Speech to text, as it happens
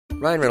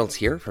Ryan Reynolds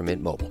here from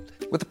Mint Mobile.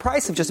 With the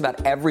price of just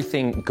about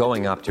everything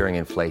going up during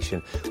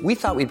inflation, we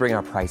thought we'd bring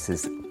our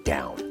prices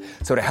down.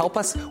 So to help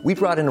us, we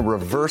brought in a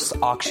reverse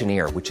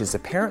auctioneer, which is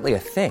apparently a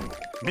thing.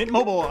 Mint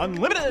Mobile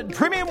Unlimited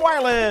Premium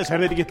Wireless. How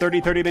to get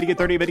 30, 30, bit to get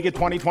 30, bit to get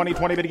 20, 20,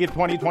 20, bit to get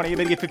 20, 20,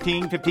 bit to get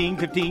 15, 15,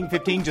 15,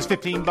 15, just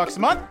 $15 a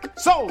month?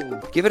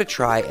 Sold! Give it a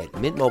try at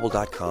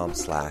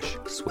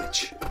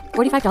mintmobile.com/switch.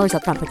 $45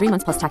 up front for 3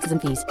 months plus taxes and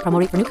fees. Promo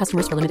rate for new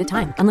customers for limited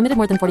time. Unlimited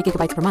more than 40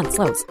 gigabytes per month.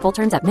 Slows full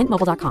terms at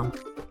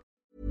mintmobile.com.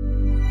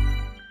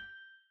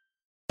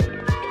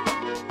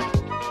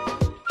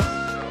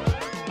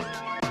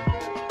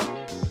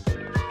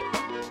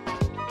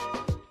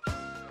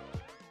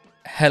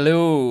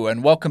 Hello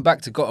and welcome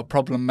back to Got a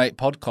Problem Mate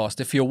podcast.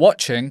 If you're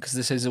watching, because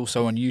this is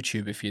also on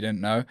YouTube if you didn't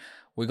know,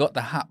 we got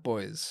the Hat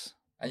Boys.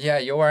 Yeah,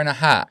 you're wearing a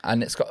hat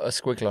and it's got a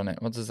squiggle on it.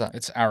 What does that?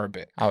 It's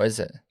Arabic. Oh, is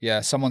it?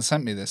 Yeah, someone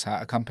sent me this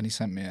hat. A company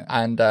sent me it.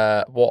 And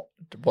what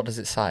does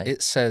it say?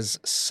 It says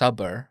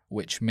sabr,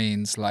 which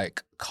means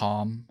like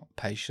calm,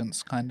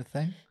 patience kind of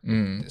thing.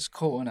 It's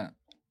cool, isn't it?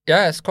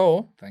 Yeah, it's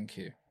cool. Thank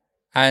you.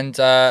 And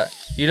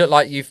you look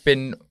like you've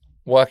been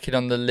working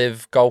on the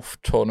Live golf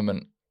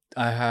tournament.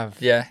 I have.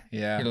 Yeah.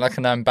 Yeah. You look like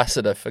an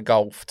ambassador for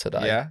golf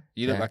today. Yeah.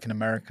 You look like an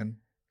American.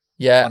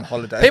 Yeah. On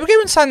holiday. People keep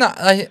on saying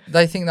that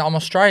they think that I'm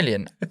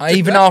Australian,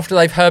 even after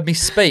they've heard me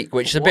speak,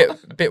 which is a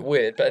bit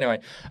weird. But anyway,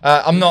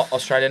 I'm not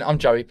Australian. I'm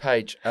Joey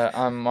Page.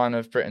 I'm one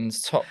of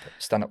Britain's top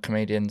stand-up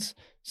comedians.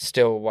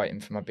 Still waiting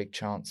for my big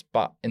chance.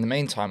 But in the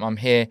meantime, I'm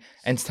here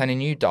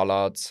entertaining you,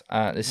 dullards.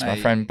 This is my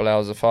friend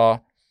Bilal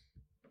Zafar.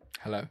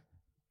 Hello.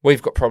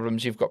 We've got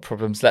problems. You've got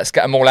problems. Let's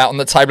get them all out on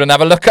the table and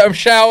have a look at them,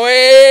 shall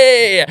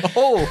we?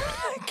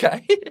 Oh,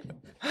 okay.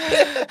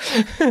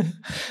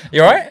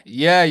 You all right?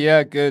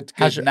 Yeah, good.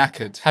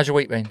 Knackered. How's your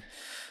week been?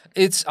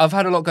 I've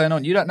had a lot going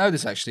on. You don't know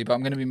this actually, but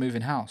I'm going to be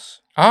moving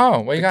house.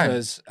 Oh, where you going?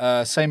 Because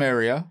same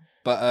area,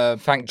 but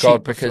thank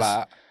God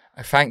flat.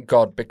 Thank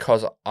God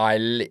because I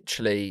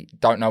literally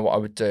don't know what I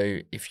would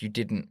do if you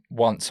didn't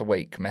once a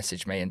week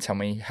message me and tell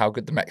me how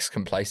good the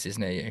Mexican place is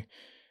near you.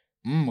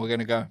 We're going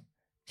to go.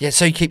 Yeah,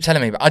 so you keep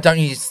telling me, but I don't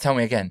need you to tell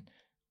me again.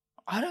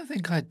 I don't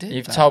think I did.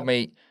 You've told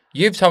me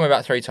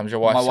about 3 times. Your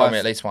wife's told me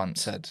at least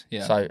once. Said,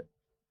 yeah. So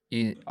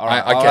all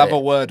right, I'll have a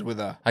word with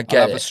her. I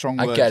get I'll have a strong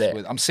word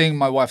with. I'm seeing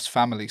my wife's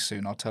family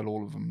soon. I'll tell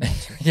all of them.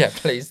 Yeah,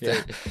 please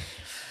do.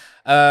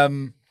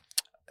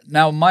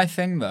 Now, my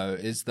thing though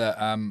is that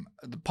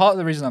part of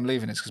the reason I'm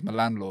leaving is because my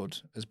landlord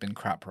has been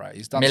crap. Right,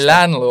 he's done. My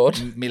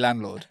landlord,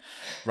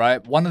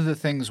 right. One of the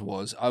things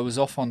was I was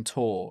off on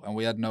tour and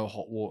we had no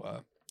hot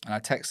water. And I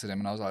texted him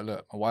and I was like,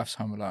 look, my wife's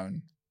home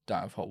alone,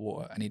 don't have hot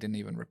water. And he didn't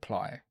even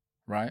reply,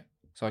 right?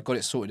 So I got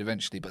it sorted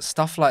eventually. But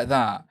stuff like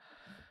that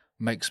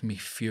makes me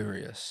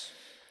furious,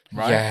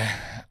 right? Yeah.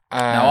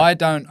 Now, I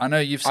know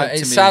you've said to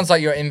me... It sounds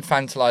like you're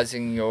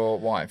infantilizing your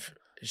wife.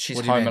 She's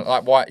home.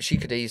 Like, why? She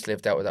could easily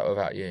have dealt with that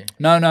without you.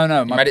 No.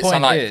 My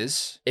point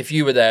is... If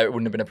you were there, it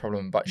wouldn't have been a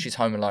problem, but she's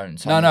home alone.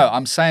 So No,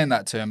 I'm saying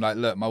that to him. Like,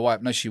 look, my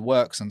wife, she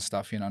works and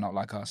stuff, not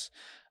like us.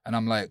 And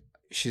I'm like...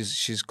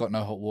 She's got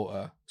no hot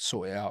water,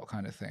 sort it out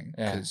kind of thing.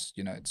 Because,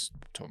 it's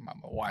talking about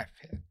my wife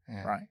here,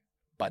 right?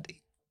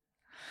 Buddy.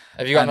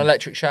 Have you got an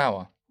electric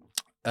shower?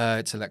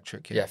 It's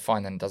electric, yeah. Yeah,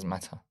 fine then, doesn't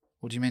matter.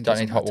 What do you mean Don't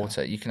need hot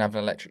water. You can have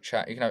an electric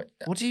shower.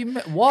 What do you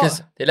mean? What?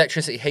 Because the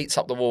electricity heats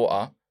up the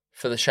water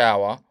for the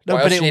shower. No,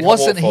 but it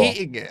wasn't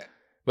heating it.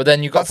 But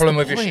then you've got a problem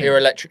with your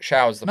electric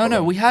showers.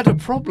 No, we had a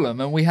problem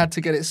and we had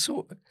to get it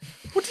sorted.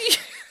 What do you...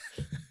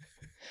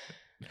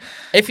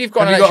 If you've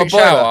got an electric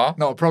shower...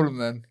 Not a problem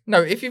then.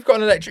 No, if you've got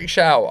an electric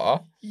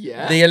shower,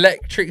 the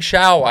electric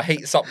shower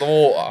heats up the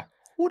water.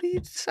 What are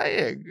you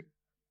saying?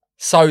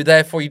 So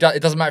therefore, it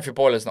doesn't matter if your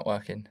boiler's not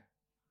working.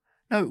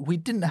 No, we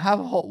didn't have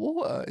hot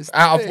water.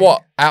 Out of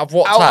what? Out of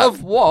what tap? Out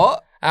of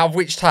what? Out of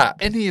which tap?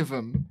 Any of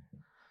them.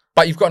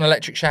 But you've got an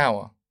electric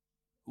shower.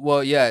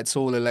 Well, yeah, it's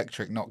all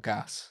electric, not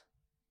gas.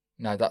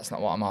 No, that's not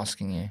what I'm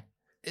asking you.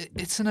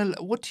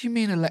 What do you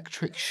mean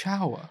electric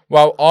shower?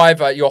 Well,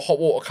 either your hot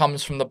water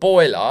comes from the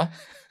boiler,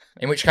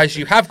 in which case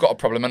you have got a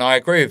problem, and I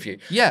agree with you.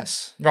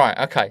 Yes. Right,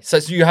 okay. So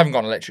you haven't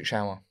got an electric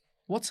shower.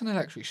 What's an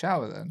electric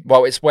shower then?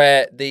 Well, it's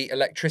where the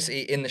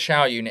electricity in the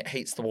shower unit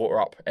heats the water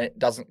up, and it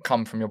doesn't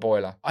come from your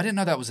boiler. I didn't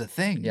know that was a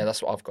thing. Yeah,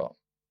 that's what I've got.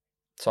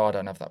 So I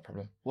don't have that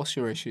problem. What's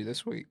your issue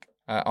this week?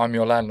 I'm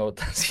your landlord,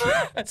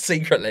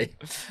 secretly.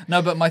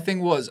 No, but my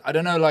thing was, I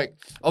don't know, like,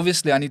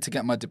 obviously I need to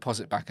get my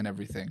deposit back and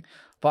everything,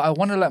 but I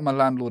want to let my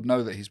landlord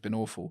know that he's been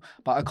awful,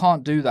 but I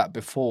can't do that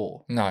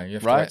before. No, you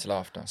have to wait till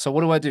after. So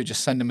what do?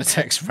 Just send him a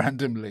text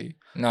randomly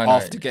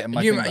after getting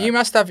my thing back? You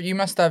must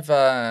have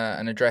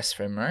an address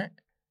for him, right?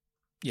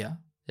 Yeah.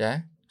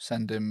 Yeah?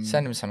 Send him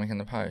something in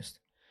the post.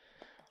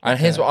 And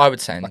here's what I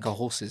would send. Like a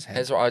horse's head.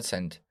 Here's what I'd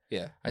send.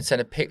 Yeah. I'd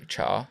send a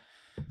picture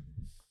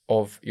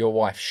of your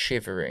wife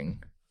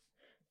shivering.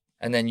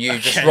 And then you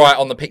just write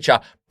on the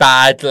picture,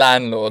 bad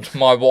landlord,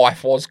 my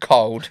wife was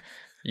cold,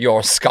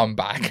 you're a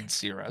scumbag.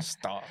 0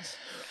 stars.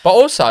 But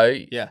also,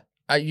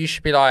 you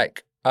should be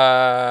like,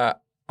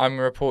 I'm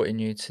reporting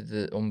you to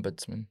the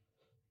ombudsman.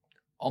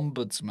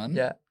 Ombudsman?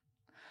 Yeah.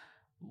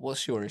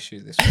 What's your issue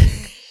this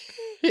week?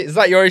 Is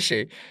that your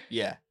issue?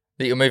 Yeah.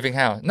 That you're moving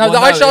house? No,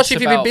 Well, I just no, asked you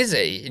it's if you've been about-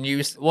 busy, and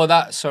you. Well,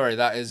 that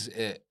is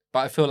it. But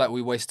I feel like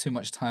we waste too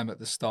much time at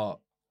the start.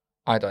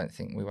 I don't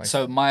think we waste.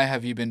 So my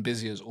have you been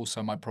busy is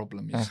also my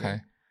problem, you see.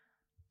 Okay.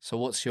 So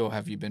what's your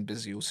have you been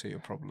busy also your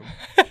problem?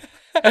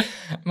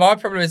 My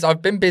problem is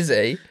I've been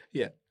busy.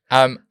 Yeah.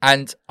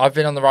 And I've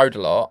been on the road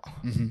a lot,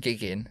 Mm-hmm.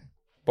 gigging.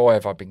 Boy,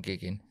 have I been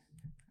gigging.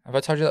 Have I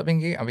told you that I've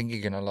been gigging? I've been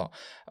gigging a lot.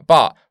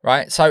 But,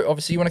 right, so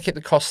obviously you want to keep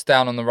the costs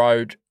down on the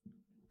road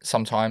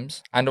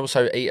sometimes and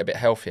also eat a bit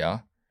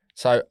healthier.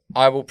 So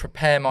I will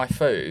prepare my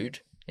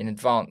food in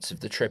advance of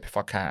the trip if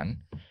I can.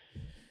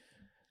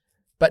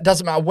 But it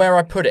doesn't matter where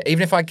I put it.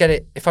 Even if I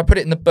put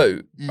it in the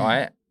boot,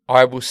 right,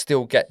 I will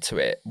still get to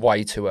it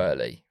way too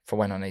early for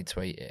when I need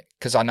to eat it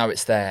because I know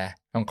it's there.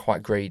 I'm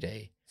quite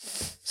greedy.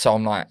 So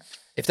I'm like,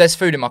 if there's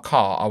food in my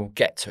car, I will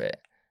get to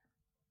it.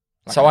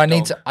 Like so a I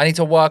need dog.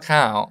 to work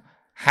out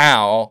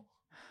how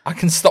I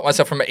can stop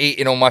myself from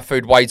eating all my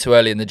food way too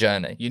early in the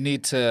journey. You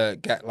need to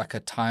get like a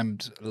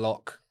timed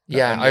lock. that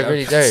Yeah, only I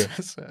really opens do. at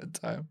a certain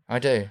time. I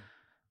do.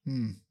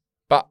 Hmm.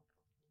 But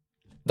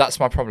that's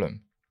my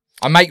problem.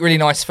 I make really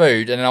nice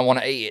food and then I want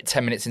to eat it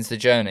 10 minutes into the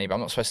journey, but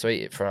I'm not supposed to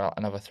eat it for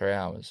another 3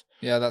 hours.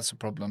 Yeah, that's a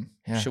problem.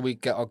 Yeah. Should we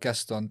get our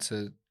guest on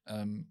to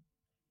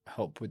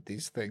help with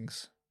these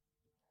things?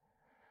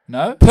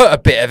 No? Put a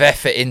bit of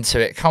effort into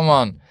it. Come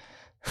on.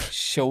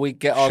 Shall we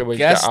get our Should we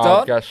guest get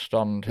our on? guest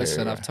on?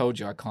 Listen, too? I've told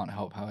you I can't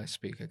help how I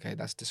speak, okay?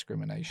 That's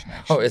discrimination,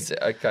 actually. Oh, is it?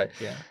 Okay.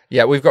 Yeah.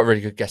 Yeah, we've got a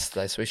really good guests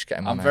today, so we should get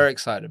him on. I'm now. very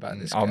excited about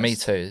this Oh, me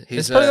guest. too. He's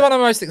It's probably the one I'm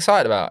most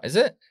excited about, is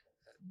it?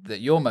 that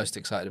you're most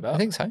excited about? I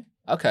think so.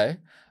 Okay.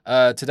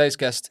 Today's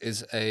guest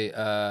is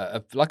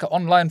a like an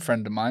online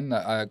friend of mine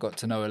that I got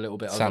to know a little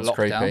bit Sounds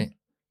over lockdown. creepy.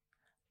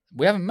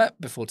 We haven't met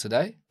before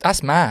today.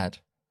 That's mad.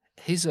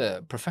 He's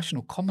a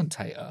professional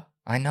commentator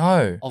I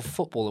know. of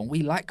football, and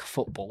we like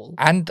football.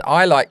 And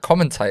I like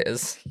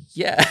commentators.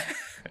 Yeah.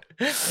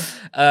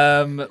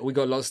 We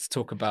got lots to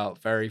talk about.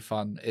 Very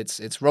fun.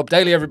 It's Rob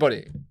Daly,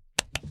 everybody.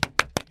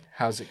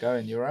 How's it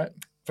going? You all right?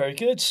 Very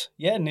good.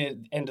 Yeah, near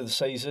end of the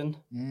season.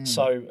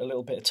 So a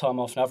little bit of time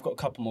off now. I've got a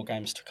couple more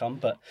games to come,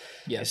 but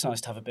Yeah. it's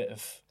nice to have a bit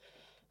of,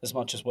 as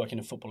much as working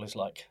in football is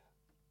like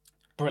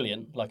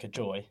brilliant, like a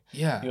joy,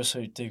 Yeah. you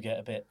also do get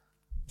a bit,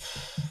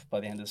 by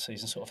the end of the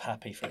season, sort of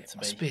happy for it to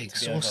must be be over.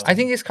 exhausting. I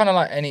think it's kind of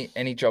like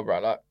any job,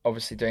 right? Like,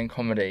 obviously doing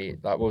comedy,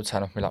 like, we'll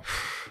turn up and be like,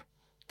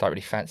 don't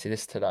really fancy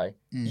this today.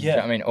 Yeah. You know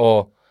what I mean?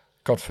 Or,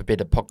 God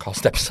forbid, a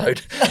podcast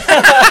episode.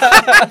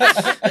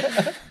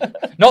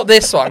 Not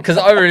this one, because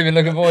I've really been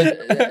looking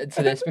forward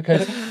to this,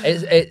 because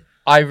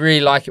I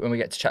really like it when we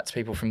get to chat to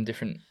people from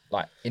different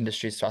like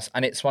industries to us.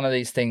 And it's one of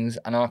these things,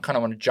 and I kind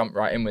of want to jump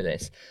right in with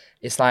this.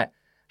 It's like,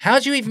 how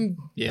do you even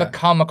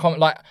become a comic?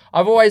 Like,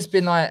 I've always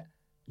been like,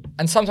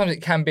 and sometimes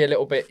it can be a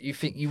little bit, you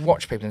think, you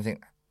watch people and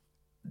think,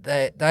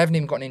 they haven't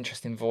even got an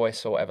interesting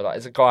voice or whatever. Like,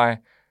 there's a guy,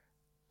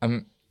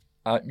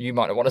 you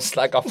might not want to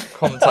slag off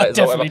commentators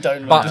or Definitely whatever.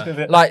 don't But want to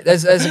do it. like,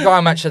 there's a guy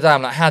on Match of the Day.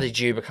 I'm like, how did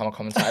you become a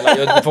commentator? Like,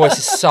 your voice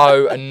is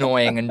so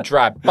annoying and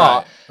drab.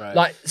 But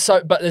Right.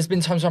 but there's been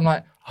times where I'm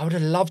like, I would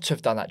have loved to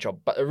have done that job.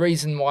 But the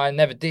reason why I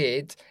never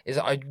did is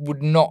that I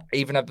would not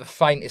even have the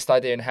faintest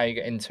idea on how you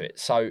get into it.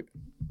 So,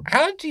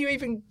 how do you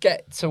even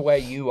get to where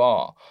you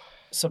are?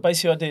 So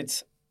basically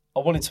I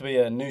wanted to be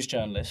a news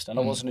journalist, and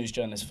I was a news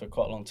journalist for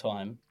quite a long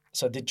time.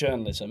 So I did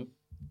journalism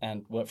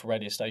and worked for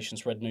radio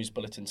stations, read news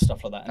bulletins,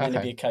 stuff like that. And then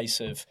it'd be a case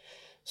of,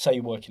 say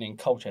you're working in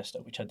Colchester,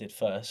 which I did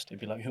first.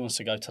 It'd be like, who wants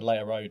to go to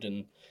Layer Road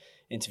and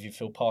interview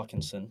Phil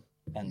Parkinson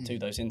and do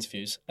those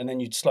interviews? And then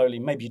you'd slowly,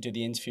 maybe you do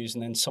the interviews,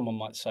 and then someone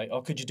might say,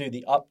 oh, could you do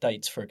the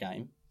updates for a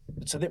game?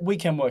 So that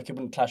weekend work, it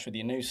wouldn't clash with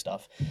your news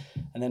stuff.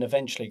 And then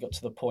eventually got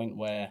to the point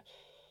where,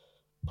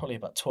 probably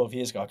about 12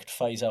 years ago, I could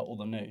phase out all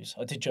the news.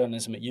 I did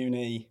journalism at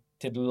uni,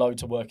 did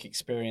loads of work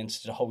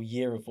experience, did a whole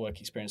year of work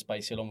experience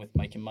basically along with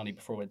making money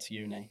before I went to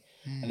uni.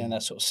 And then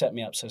that sort of set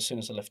me up. So as soon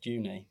as I left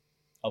uni,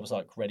 I was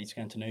like ready to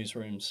go into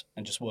newsrooms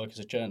and just work as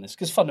a journalist.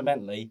 Because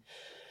fundamentally,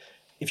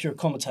 if you're a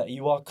commentator,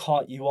 you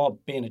are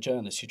being a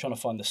journalist. You're trying to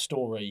find the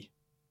story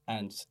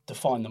and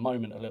define the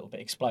moment a little bit,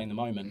 explain the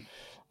moment.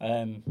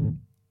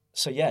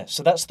 So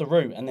that's the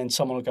route. And then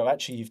someone will go,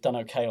 actually, you've done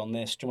okay on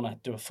this. Do you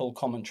want to do a full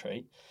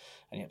commentary?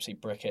 And you absolutely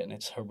brick it, and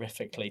it's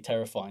horrifically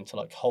terrifying to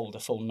like hold a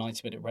full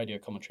 90-minute radio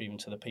commentary even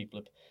to the people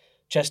of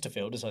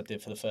Chesterfield, as I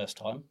did for the first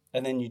time.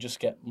 And then you just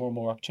get more and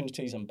more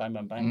opportunities, and bang,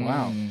 bang, bang.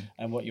 Wow.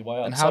 And what you weigh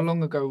up. And how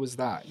long ago was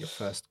that, your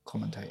first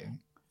commentating?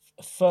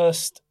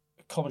 First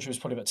commentary was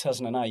probably about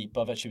 2008,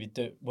 but I've actually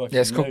been working.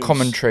 Yeah, it's in called news.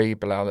 commentary,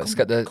 Bilal. Let's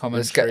get the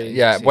commentary.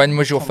 yeah. When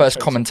was your first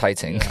Commentary.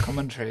 commentating?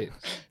 Commentary.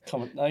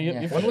 No, you've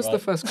When got it was the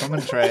right. first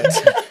commentary?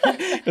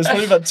 It was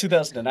probably about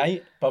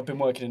 2008, but I've been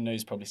working in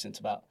news probably since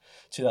about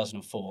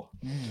 2004.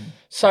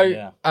 So,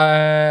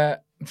 Yeah.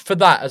 for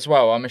that as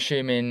well, I'm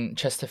assuming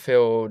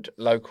Chesterfield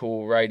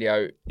local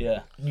radio.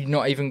 Yeah. You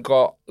not even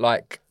got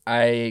like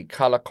a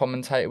colour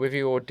commentator with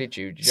you, or did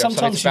you? Did you have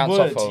Sometimes you something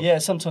to bounce would, off of? yeah.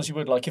 Sometimes you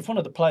would. Like if one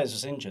of the players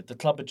was injured, the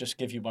club would just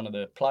give you one of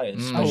the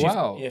players. Oh,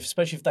 wow.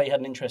 Especially if they had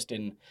an interest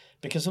in,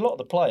 because a lot of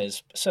the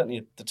players, certainly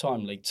at the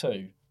time, League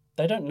Two,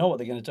 they don't know what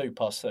they're going to do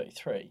past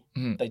 33.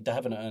 They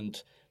haven't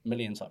earned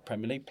millions like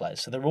Premier League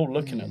players. So they're all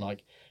looking at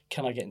like,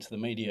 can I get into the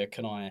media?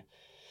 Can I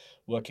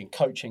work in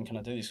coaching? Can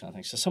I do these kind of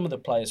things? So some of the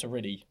players are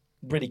really,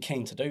 really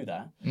keen to do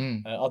that.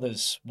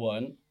 Others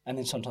weren't. And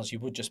then sometimes you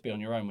would just be on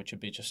your own, which would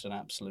be just an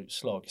absolute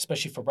slog,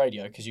 especially for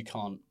radio, because you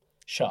can't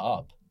shut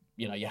up.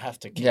 You know, you have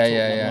to keep talking.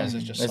 Otherwise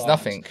there's just There's silence.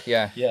 nothing.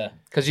 Yeah. Yeah.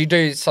 Because you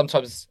do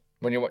sometimes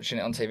when you're watching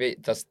it on TV,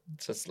 it does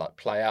just like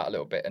play out a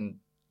little bit, and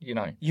you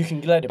know You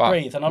can let it But,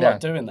 breathe. And I yeah. like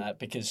doing that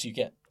because you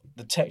get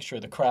the texture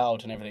of the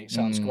crowd and everything. It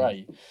sounds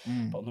great.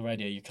 But on the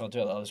radio, you can't do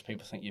it. Otherwise,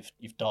 people think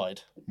you've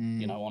died,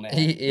 you know, on air.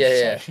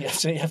 Yeah.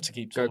 So you have to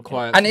keep Go talking.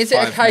 quiet. And for is it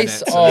a 5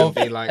 case minutes and of-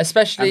 then be like,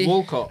 especially- and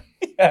Walcott,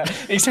 Yeah,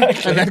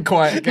 exactly. and then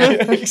quiet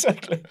again?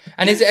 Exactly.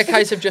 And is it a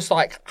case of just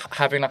like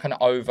having like an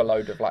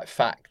overload of like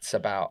facts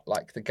about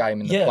like the game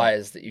and the Yeah.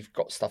 players that you've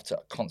got stuff to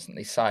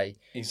constantly say?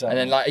 Exactly. And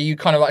then like, are you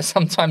kind of like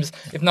sometimes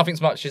if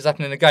nothing's much is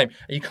happening in the game,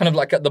 are you kind of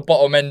like at the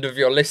bottom end of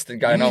your list and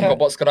going, oh, but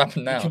what's going to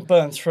happen You now? can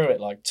burn through it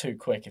like too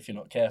quick if you're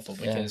not careful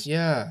because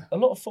Yeah. a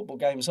lot of football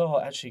games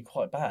are actually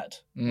quite bad.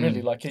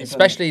 Really, like even,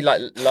 Especially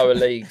like lower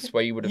leagues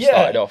where you would have Yeah.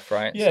 started off,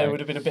 right? Yeah, So- it would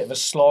have been a bit of a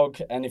slog,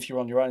 and if you're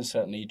on your own,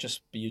 certainly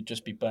you'd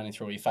just be burning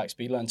through all your facts.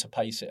 But you learn to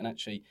pace it, and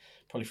actually,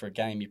 probably for a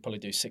game, you probably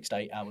do 6 to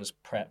 8 hours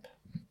prep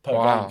per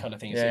Wow. game, kind of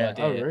thing. Is Yeah.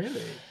 the idea. Oh,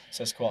 really?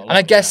 So it's quite a lot. And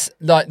I guess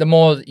like the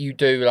more that you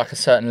do like a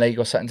certain league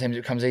or certain teams,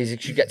 it becomes easy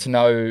because you get to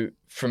know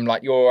from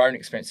like your own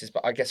experiences,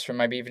 but I guess from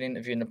maybe even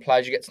interviewing the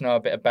players, you get to know a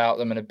bit about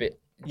them and a bit.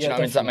 Do you know what I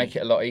mean? Does that definitely. make it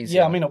a lot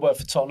easier? Yeah, I mean, I work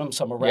for Tottenham,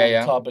 so I'm around Yeah.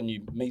 the club, and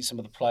you meet some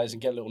of the players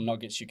and get little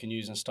nuggets you can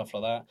use and stuff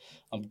like that.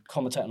 I'm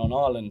commentating on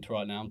Ireland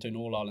right now. I'm doing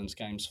all Ireland's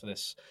games for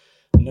this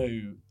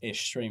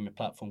new-ish streaming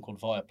platform called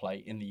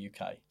Viaplay in the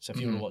UK. So if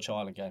you want to watch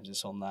Ireland games,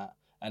 it's on that,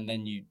 and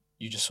then you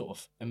just sort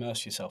of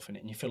immerse yourself in it,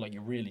 and you feel like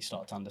you really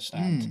start to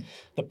understand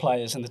the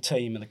players and the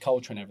team and the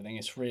culture and everything.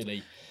 It's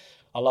really,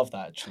 I love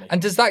that actually.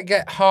 And does that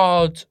get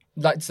hard?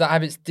 Like, does that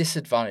have its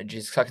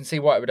disadvantages? Because I can see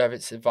why it would have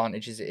its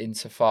advantages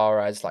insofar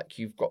as like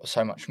you've got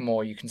so much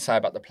more you can say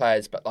about the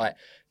players, but like,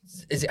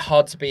 is it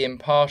hard to be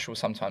impartial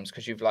sometimes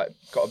because you've like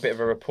got a bit of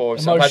a rapport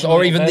with some players, or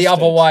Emotionally even the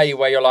other invested. way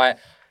where you're like,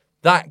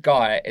 that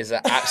guy is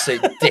an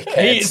absolute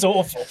dickhead. He is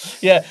awful.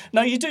 Yeah,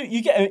 no, you do.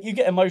 You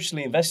get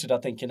emotionally invested, I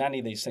think, in any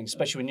of these things,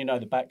 especially when you know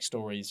the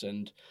backstories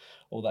and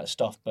all that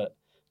stuff. But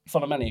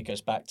fundamentally, it goes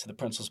back to the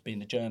principles of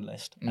being a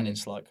journalist, and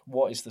it's like,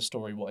 what is the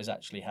story? What is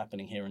actually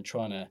happening here? And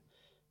trying to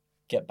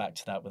get back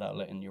to that without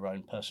letting your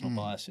own personal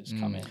biases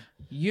come in.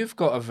 You've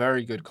got a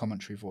very good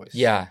commentary voice.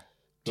 Yeah,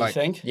 Do you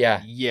think?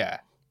 yeah.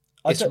 Yeah.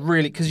 I It's don't-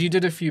 really because you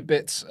did a few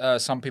bits.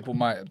 Some people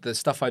might the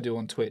stuff I do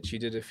on Twitch. You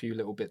did a few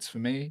little bits for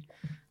me,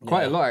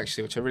 quite a lot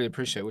actually, which I really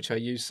appreciate, which I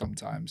use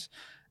sometimes.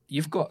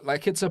 You've got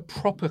like it's a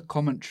proper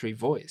commentary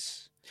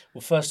voice.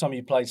 Well, first time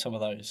you played some of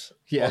those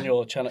on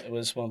your channel, it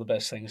was one of the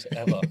best things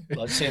ever.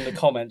 Like seeing the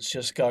comments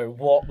just go,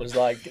 what was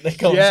like, the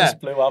comments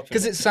just blew up.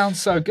 because it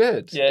sounds so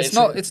good. Yeah, it's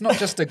not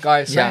just a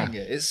guy saying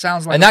it. It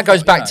sounds like, And that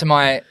goes back to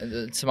my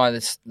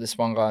this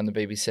one guy on the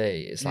BBC.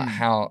 It's like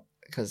how.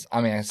 Because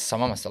I mean,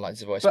 someone must have liked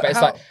his voice, but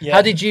it's like,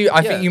 how did you?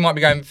 I think you might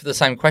be going for the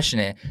same question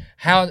here.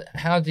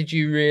 How did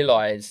you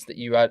realise that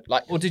you had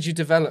like? or did you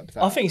develop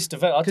that? I think it's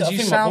developed. I you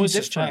think my sound voice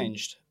has different.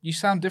 changed. You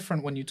sound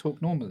different when you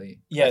talk normally.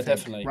 Yeah, I think,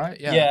 definitely. Right?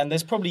 Yeah, and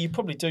there's you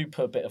probably do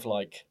put a bit of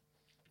like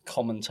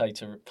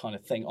commentator kind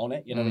of thing on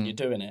it, you know, when you're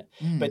doing it.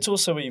 But it's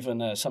also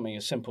even something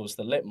as simple as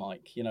the lip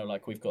mic. You know,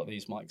 like we've got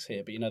these mics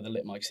here, but you know, the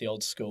lip mic's the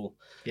old school,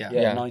 Yeah.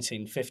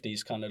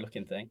 1950s kind of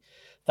looking thing.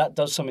 That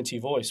does something to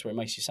your voice where it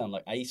makes you sound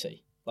like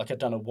 80. Like, I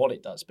don't know what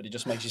it does, but it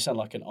just makes you sound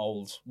like an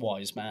old,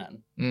 wise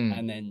man.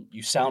 And then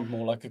you sound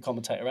more like a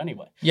commentator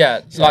anyway.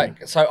 Yeah,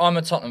 so I'm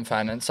a Tottenham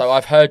fan, and so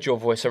I've heard your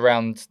voice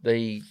around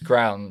the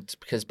ground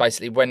because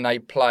basically when they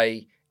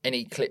play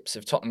any clips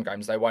of Tottenham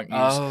games, they won't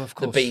use of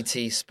the course.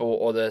 BT Sport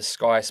or the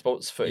Sky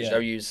Sports footage. Yeah.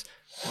 They'll use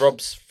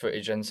Rob's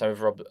footage, and so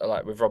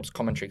with Rob's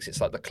commentary, 'cause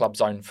it's like the club's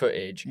own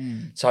footage.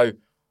 So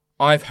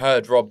I've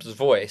heard Rob's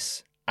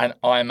voice, and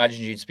I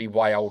imagined you to be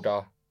way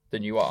older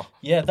than you are.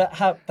 Yeah,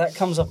 that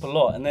comes up a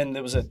lot. And then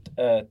there was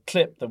a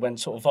clip that went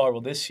sort of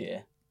viral this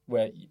year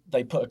where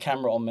they put a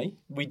camera on me.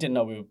 We didn't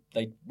know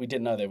we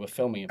didn't know they were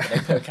filming it, but they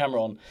put a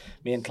camera on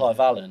me and Clive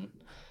Allen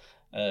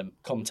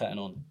commentating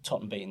on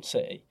Tottenham beating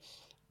City,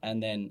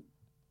 and then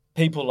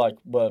people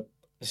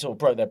sort of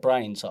broke their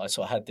brains that I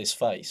sort of had this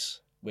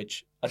face,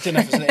 which I didn't know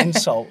if it was an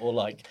insult or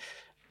like.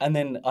 And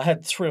then I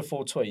had 3 or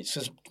 4 tweets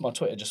because my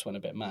Twitter just went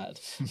a bit mad.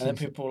 And then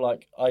people were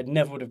like, I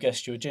never would have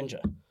guessed you were ginger.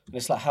 And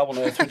it's like, how on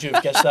earth would you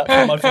have guessed that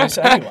from my voice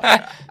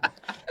anyway?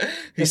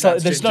 It's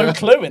like, there's no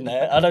clue in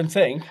there, I don't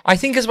think. I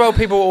think as well,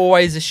 people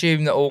always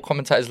assume that all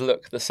commentators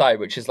look the same,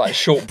 which is like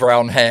short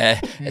brown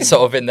hair,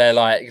 sort of in their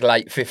like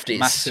late 50s.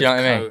 Massive you know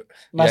what I mean? coat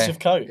Massive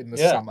coat. in the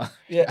yeah. summer.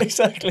 Yeah,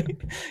 exactly.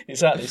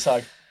 Exactly.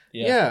 So,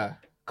 yeah. Yeah,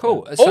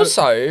 cool. So-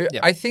 Also, yeah.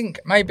 I think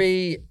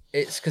maybe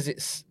it's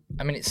because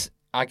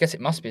I guess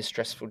it must be a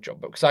stressful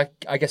job, because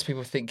I guess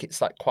people think it's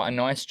like quite a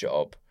nice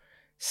job.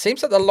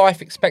 seems like the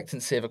life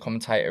expectancy of a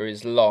commentator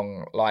is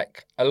long.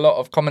 Like a lot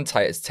of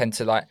commentators tend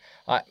to like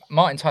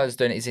Martin Tyler's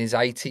doing it, he's in his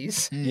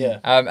 80s. Yeah.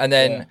 And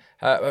then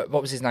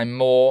what was his name?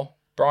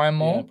 Brian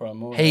Moore. Yeah, Brian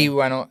Moore. He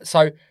went on.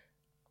 So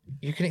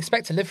you can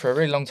expect to live for a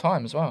really long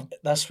time as well.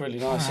 That's really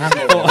nice. I Isn't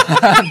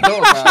hadn't it? thought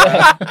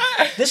about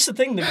that. This is the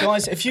thing, the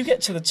guys. If you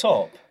get to the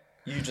top,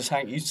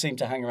 you seem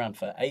to hang around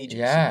for ages.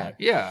 Yeah.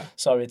 You know? Yeah.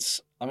 So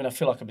it's. I mean, I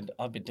feel like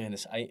I've been doing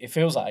this. It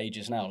feels like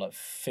ages now, like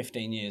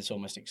 15 years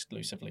almost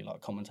exclusively,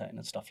 like commentating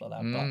and stuff like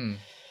that.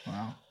 But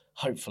Wow.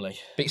 hopefully,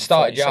 But you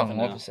started 37 young,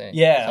 now. obviously.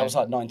 Yeah, So- I was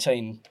like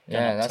 19. Yeah,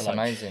 going up that's to, like,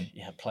 amazing.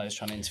 Yeah, players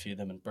trying to interview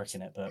them and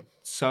bricking it, but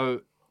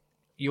So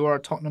you are a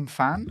Tottenham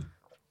fan?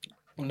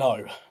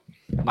 no.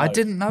 I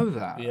didn't know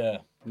that. Yeah,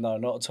 no,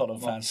 not a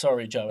Tottenham fan.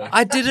 Sorry, Joey.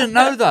 I didn't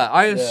know that.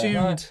 I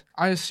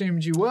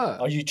assumed you were.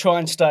 Oh, you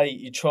try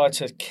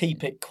to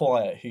keep it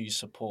quiet who you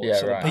support. Yeah,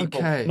 so that right. people,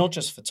 Okay. not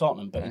just for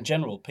Tottenham, but in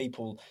general,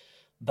 people,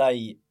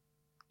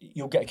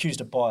 you'll get accused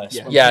of bias.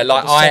 when Yeah, people-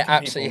 like the I second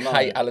absolutely people know.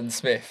 hate Alan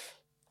Smith.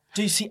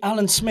 Do you see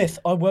Alan Smith?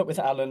 I work with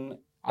Alan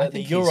I at the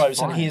think he's Euros, and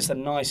fine. he is the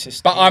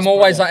nicest. But he's I'm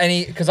always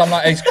brilliant. because I'm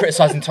like, he's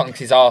criticising Tottenham because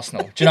he's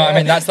Arsenal. Do you know what I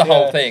mean? That's the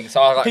whole Yeah. thing.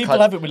 So I like People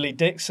have it with Lee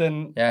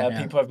Dixon.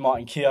 Yeah. People have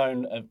Martin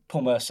Keown.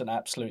 Paul Merson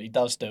absolutely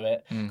does do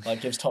it. Mm.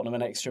 Like gives Tottenham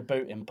an extra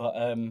boot in.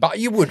 But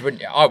you would,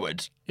 wouldn't you? I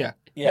would. Yeah.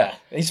 Yeah,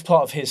 it's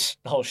part of his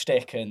whole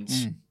shtick, and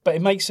but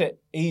it makes it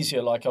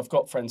easier. Like I've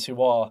got friends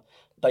who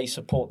they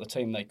support the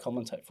team they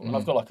commentate for, and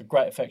I've got like a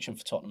great affection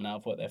for Tottenham now.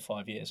 I've worked there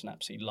 5 years and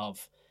absolutely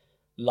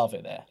love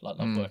it there. Like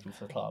love working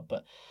for the club.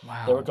 But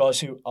there are guys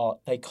who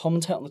they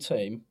commentate on the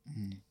team,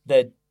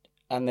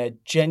 they're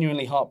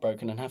genuinely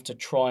heartbroken and have to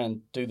try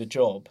and do the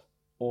job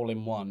all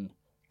in one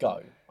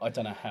go. I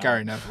don't know how.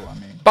 Gary Neville, I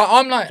mean. But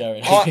I'm like,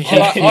 Gary. I've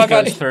goes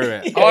had, through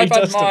it. Yeah, he I've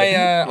had does do my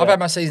it. I've had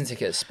my season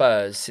ticket at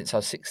Spurs since I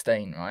was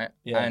 16, right?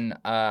 Yeah. And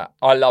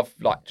I love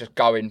like just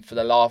going for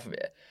the laugh of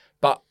it.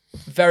 But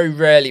very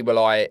rarely will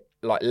I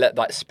like let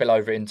that spill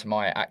over into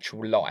my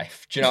actual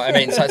life. Do you know what I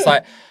mean? So it's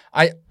like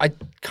I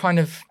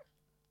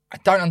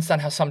don't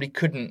understand how somebody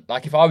couldn't,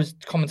 like if I was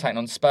commentating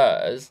on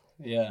Spurs,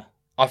 Yeah.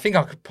 I think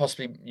I could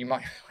possibly, you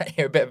might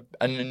hear a bit of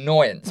an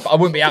annoyance, but I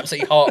wouldn't be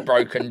absolutely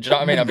heartbroken. Do you know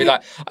what I mean? I'd be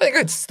like, I think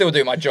I'd still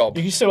do my job.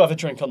 You can still have a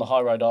drink on the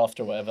high road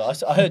after or whatever.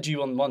 I heard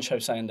you on one show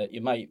saying that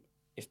your mate,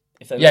 if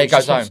they Yeah, he lose,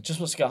 goes home. just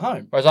wants to go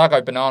home. Whereas I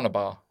go banana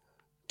bar.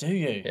 Do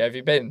you? Yeah, have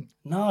you been?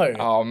 No.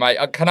 Oh, mate,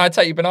 can I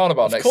take you banana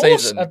bar of next course,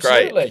 season?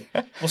 absolutely.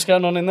 Great. What's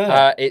going on in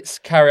there? It's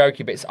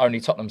karaoke, but it's only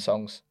Tottenham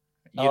songs.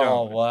 You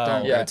don't, wow.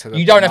 don't Yeah, go to the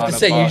you don't have to banana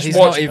sing. bar. You just He's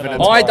watch. not even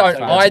a I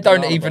Tottenham fan.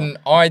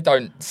 I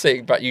don't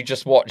sing, but you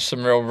just watch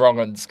some real wrong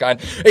ones going.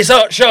 It's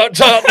hot shot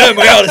Tottenham,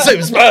 we are the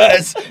Super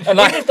Spurs, and Even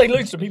like if they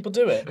lose, do people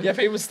do it? yeah,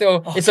 people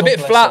still. It's a God bit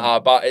bless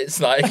flatter, but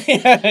it's like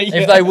Yeah.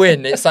 if they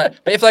win, it's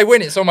like. But if they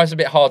win, it's almost a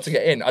bit hard to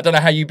get in. I don't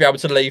know how you'd be able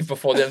to leave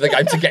before the end of the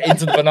game to get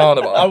into the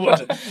banana bar. I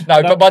wouldn't.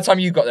 No, but by the time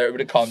you got there, it would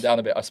have calmed down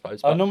a bit, I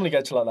suppose. I But normally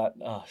go to like that.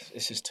 Oh,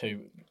 this is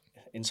too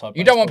inside.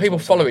 You don't want baseball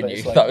people sort of following thing,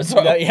 you, but though, as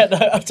well. Yeah,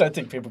 no, I don't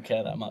think people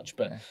care that much.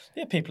 But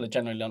yeah, people are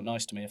generally not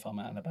nice to me if I'm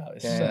out and about.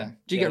 It's, Yeah.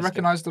 Do you yeah, get it's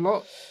recognised a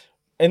lot?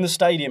 good. In the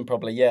stadium?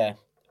 Probably, yeah.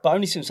 But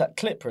only since that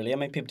clip, really. I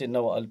mean, people didn't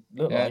know what I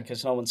looked Yeah. like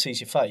because no one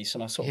sees your face,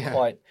 and I sort of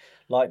quite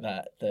like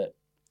that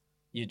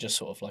you're just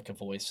sort of like a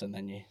voice, and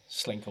then you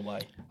slink away.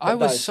 I But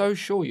was no, so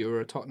sure you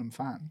were a Tottenham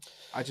fan.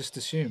 I just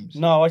assumed.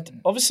 No,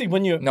 obviously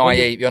when you're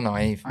naive, you're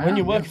naive. when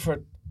you're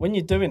working when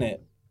you're doing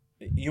it,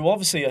 you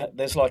obviously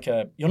there's like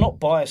you're not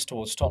biased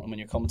towards Tottenham when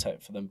you're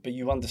commentating for them, but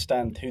you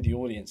understand who the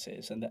audience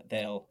is and that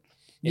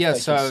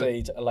if they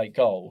concede a late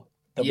goal,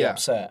 they'll be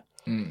upset.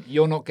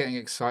 You're not getting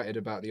excited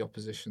about the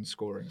opposition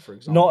scoring, for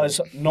example.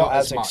 Not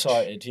as much.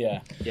 excited, yeah.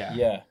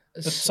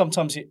 But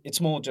sometimes it's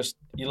more just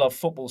you love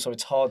football, so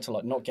it's hard to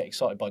like not get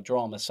excited by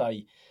drama.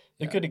 Say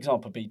a good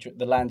example would be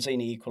the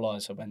Lanzini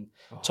equaliser when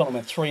Tottenham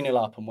went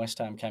 3-0 up and West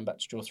Ham came back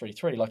to draw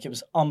 3-3. Like it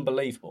was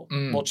unbelievable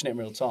watching it in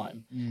real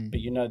time. But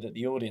you know that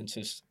the audience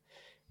is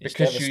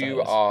Because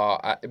you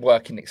are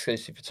working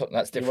exclusively for Tottenham,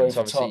 that's different,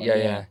 working for obviously.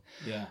 Tottenham,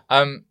 Yeah.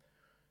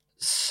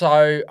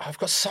 So I've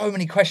got so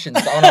many questions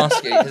that I want to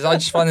ask you because I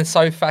just find this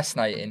so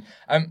fascinating.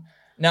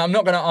 Now I'm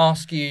not going to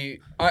ask you.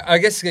 I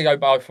guess it's going to go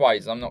both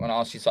ways. I'm not going to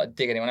ask you to like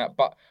dig anyone out,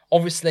 but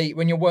obviously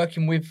when you're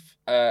working with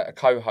a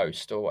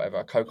co-host or whatever,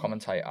 a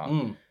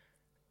co-commentator.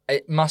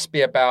 It must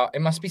be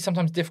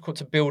sometimes difficult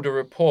to build a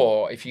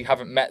rapport if you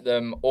haven't met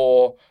them,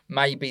 or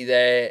maybe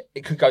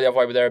it could go the other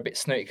way where they're a bit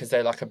snooty because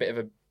they're like a bit of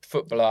a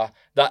footballer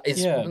that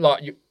is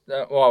like you.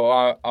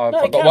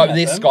 I've got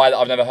this guy that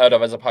I've never heard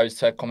of as opposed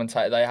to a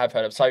commentator they have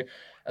heard of. So,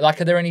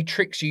 like, are there any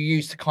tricks you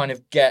use to kind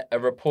of get a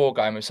rapport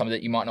going with somebody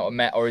that you might not have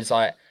met, or is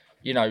like,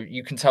 you know,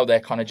 you can tell they're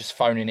kind of just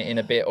phoning it in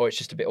a bit, or it's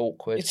just a bit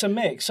awkward? It's a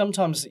mix.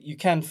 Sometimes you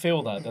can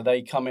feel that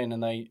they come in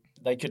and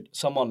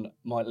someone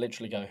might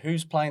literally go,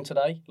 who's playing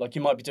today? Like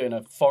you might be doing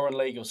a foreign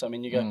league or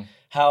something. You go,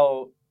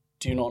 how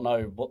do you not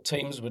know what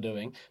teams we're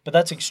doing? But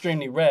that's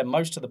extremely rare.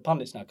 Most of the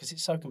pundits now, because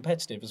it's so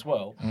competitive as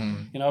well.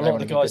 You know, a lot of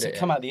the guys that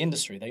come out of the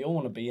industry, they all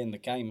want to be in the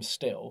game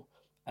still.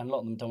 And a lot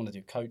of them don't want to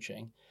do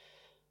coaching.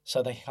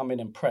 So they come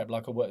in and prep.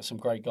 Like I work with some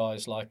great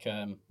guys, like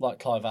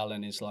Clive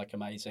Allen is like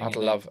amazing.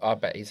 I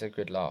bet he's a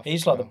good laugh.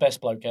 He's like the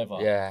best bloke ever.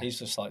 Yeah. He's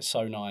just like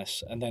so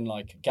nice. And then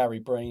like Gary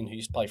Breen, who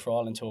used to play for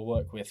Ireland, who I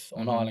work with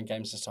on Ireland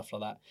games and stuff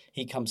like that.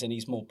 He comes in,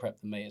 he's more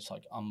prepped than me. It's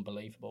like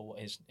unbelievable what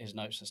his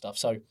notes and stuff.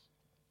 So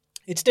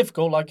it's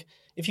difficult. Like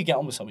if you get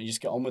on with someone, you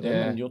just get on with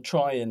them, and you'll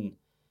try and,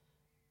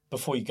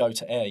 before you go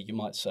to air, you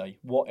might say,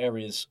 what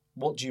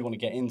do you want to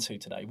get into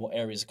today? What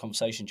areas of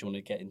conversation do you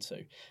want to get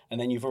into? And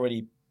then you've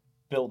already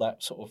built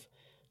that sort of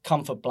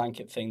comfort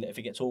blanket thing that if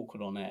it gets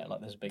awkward on air, like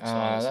there's a big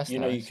silence,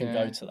 you can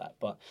go to that.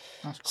 But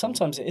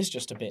sometimes it is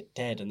just a bit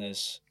dead, and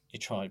you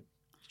try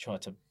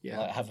to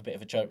like, have a bit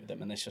of a joke with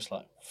them, and there's just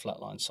like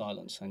flatline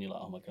silence, and you're like,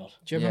 oh my god.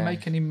 Do you ever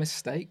make any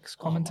mistakes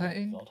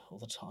commentating? Oh my god, all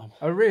the time.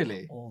 Oh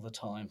really? All the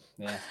time.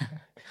 Yeah.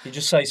 You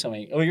just say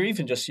something, or you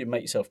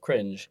make yourself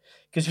cringe,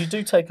 because you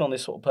do take on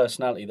this sort of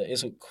personality that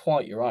isn't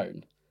quite your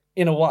own,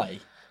 in a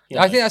way.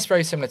 I think that's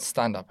very similar to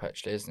stand-up,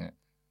 actually, isn't it?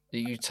 That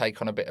you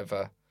take on a bit of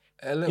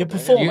you're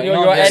performing.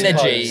 Your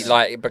energy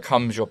like it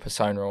becomes your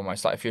persona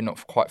almost. Like if you're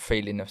not quite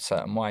feeling a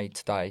certain way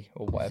today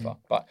or whatever.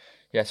 But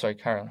yeah, sorry,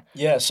 carry on.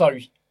 Yeah, so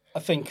I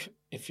think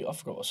I forgot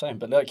what I was saying,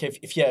 but like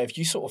if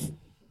you sort of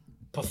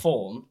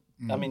perform,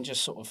 I mean,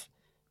 just sort of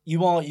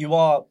you're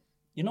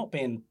not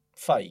being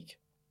fake.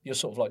 You're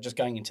sort of like just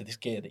going into this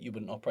gear that you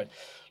wouldn't operate.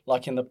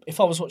 Like if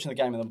I was watching the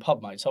game in the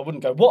pub, mates, I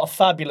wouldn't go, "What a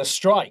fabulous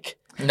strike!"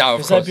 No, of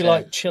course, because they'd be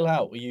like, "Chill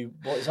out,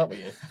 what is up with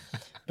you?"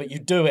 But you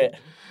do it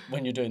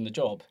when you're doing the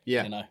job.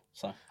 Yeah. You know.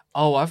 So.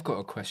 Oh, I've got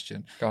a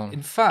question. Go on.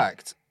 In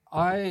fact,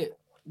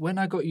 when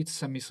I got you to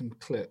send me some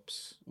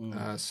clips,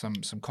 some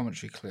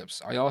commentary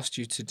clips, I asked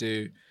you to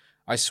do.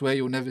 I swear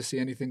you'll never see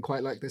anything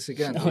quite like this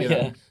again. Oh,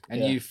 yeah.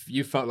 And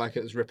you felt like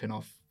it was ripping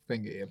off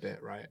Thingy a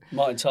bit, right?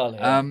 Not entirely.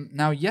 Yeah.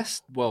 Now,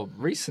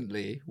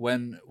 recently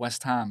when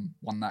West Ham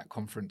won that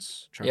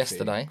conference trophy.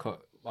 Yesterday.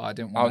 I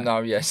didn't Oh want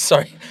no! Yes,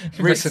 sorry.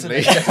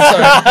 Recently. Sorry.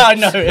 I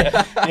know.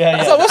 Yeah. I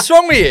was like, what's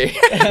wrong with you?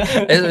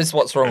 It's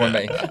what's wrong with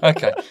me.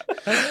 Okay.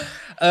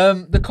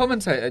 The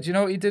commentator, do you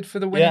know what he did for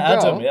the winning goal?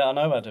 Adam. Yeah, I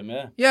know Adam.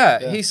 Yeah.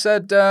 Yeah, he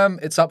said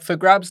it's up for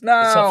grabs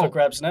now. It's up for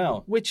grabs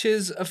now. Which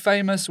is a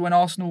famous when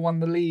Arsenal won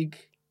the league.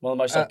 One of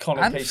the most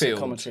iconic pieces of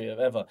commentary of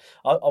ever.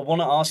 I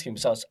want to ask him,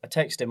 because I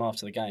texted him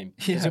after the game.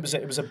 Because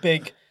it was a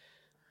big...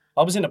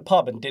 I was in a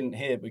pub and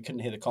we couldn't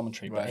hear the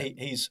commentary, but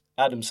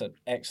Adam's an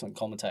excellent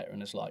commentator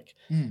and is like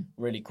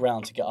really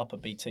ground to get up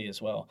at BT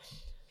as well.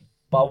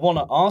 But I want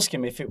to ask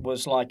him if it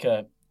was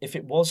a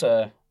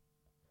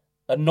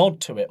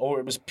nod to it,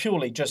 or it was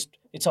purely just,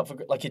 it's up for,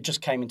 like it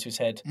just came into his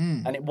head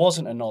and it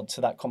wasn't a nod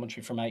to that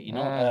commentary from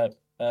 89.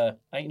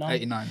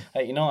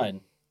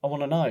 89. I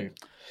want to know.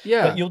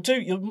 Yeah. But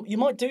you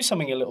might do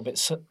something a little bit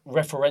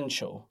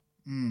referential.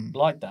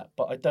 Like that,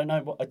 but I don't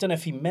know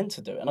if he meant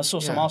to do it. And I saw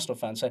some Arsenal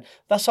fans saying,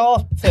 "That's our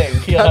thing,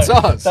 that's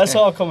ours. That's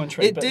our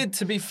commentary." It did,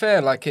 to be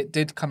fair, like it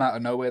did come out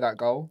of nowhere. That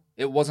goal,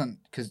 it wasn't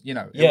because it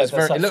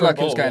looked like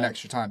it was going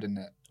extra time, didn't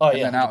it? Oh and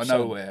yeah, then out of 100%.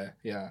 nowhere,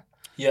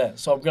 Yeah,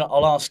 so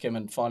I'll ask him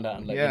and find out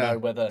and let you know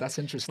whether that's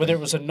interesting. Whether it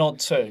was a nod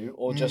to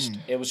or just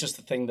it was just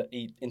the thing that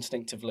he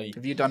instinctively.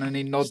 Have you done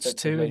any nods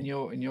to in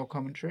your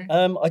commentary?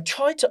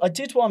 I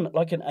did one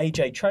like an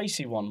AJ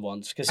Tracy one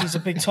once because he's a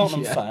big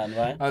Tottenham fan,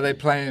 right? Oh, they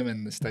play him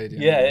in the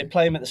stadium. Yeah, they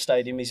play him at the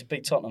stadium. He's a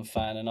big Tottenham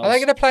fan, and are they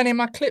going to play any of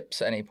my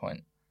clips at any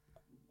point?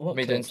 What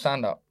me clips? doing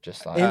stand up,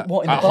 just like in the at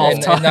bar? in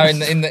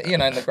the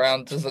in the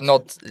ground, just a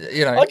nod.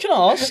 I can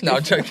ask. No,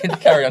 I'm joking.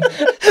 Carry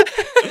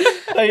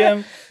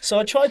on. So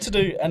I try to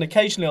do, and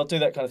occasionally I'll do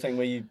that kind of thing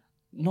where you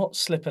not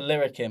slip a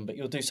lyric in, but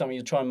you'll do something,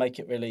 you'll try and make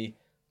it really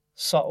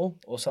subtle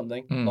or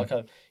something. Like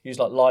I use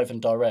like live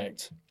and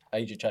direct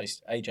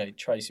AJ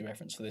Tracy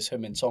reference for this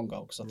Heung-min Son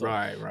goal, because I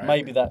thought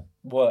maybe that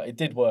it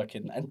did work,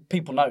 and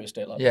people noticed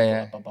it. Like,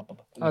 yeah.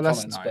 Oh,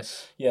 that's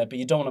nice. But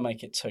you don't want to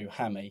make it too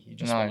hammy. You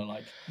just want to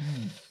like.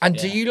 And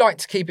do you like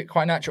to keep it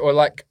quite natural, or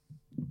like,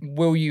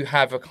 will you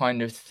have a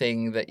kind of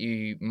thing that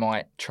you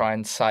might try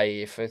and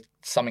say if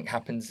something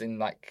happens in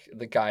like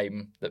the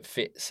game that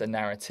fits a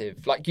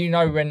narrative? Like,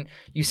 when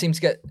you seem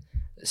to get,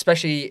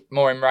 especially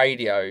more in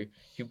radio,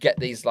 you get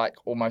these like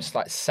almost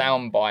like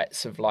sound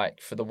bites of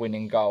like for the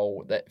winning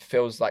goal that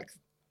feels like,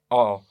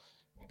 oh,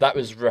 that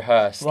was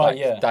rehearsed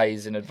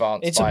days in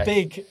advance. It's like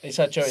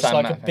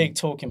a big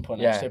talking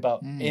point actually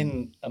about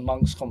in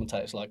amongst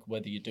commentators, like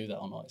whether you do that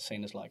or not. It's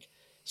seen as like,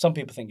 some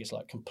people think it's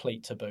like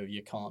complete taboo.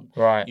 You can't.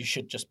 Right. You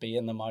should just be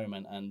in the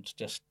moment and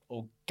just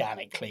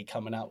organically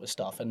coming out with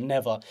stuff and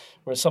never.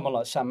 Whereas someone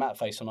like Sam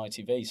Matface on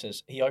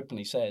ITV he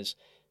openly says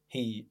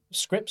he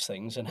scripts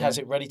things and has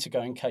it ready to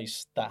go in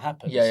case that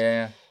happens.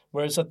 Yeah.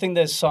 Whereas I think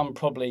there's some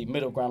probably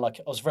middle ground. Like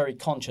I was very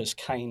conscious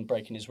Kane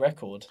breaking his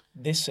record.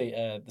 The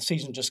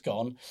season just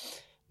gone.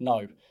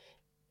 No.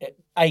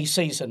 A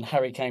season,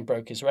 Harry Kane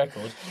broke his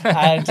record,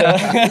 and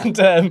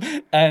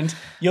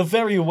you're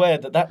very aware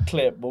that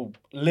clip will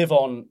live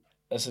on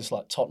as this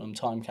like Tottenham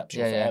time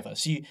capsule forever. Yeah.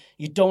 So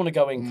you don't want to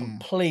go in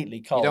completely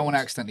cold. You don't want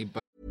to accidentally.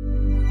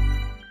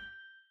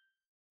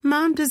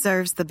 Mom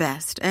deserves the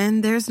best,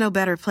 and there's no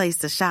better place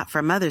to shop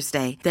for Mother's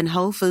Day than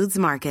Whole Foods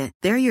Market.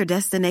 They're your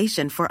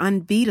destination for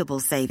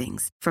unbeatable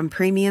savings, from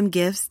premium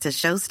gifts to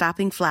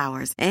show-stopping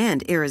flowers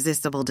and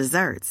irresistible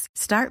desserts.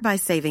 Start by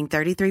saving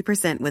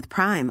 33% with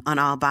Prime on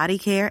all body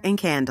care and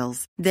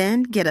candles.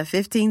 Then get a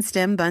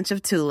 15-stem bunch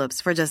of tulips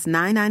for just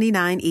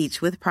 $9.99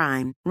 each with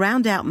Prime.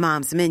 Round out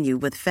Mom's menu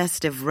with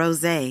festive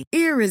rosé,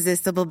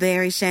 irresistible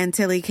berry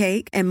chantilly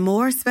cake, and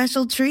more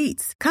special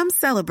treats. Come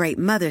celebrate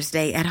Mother's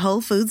Day at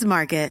Whole Foods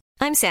Market.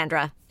 I'm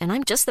Sandra, and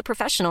I'm just the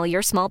professional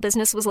your small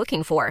business was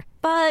looking for.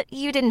 But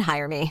you didn't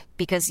hire me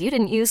because you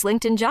didn't use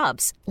LinkedIn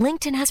Jobs.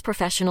 LinkedIn has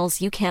professionals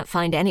you can't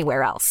find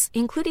anywhere else,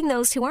 including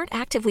those who aren't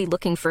actively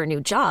looking for a new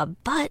job,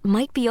 but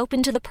might be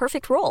open to the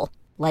perfect role,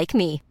 like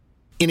me.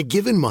 In a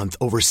given month,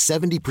 over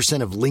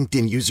 70% of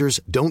LinkedIn users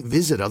don't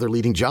visit other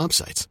leading job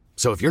sites.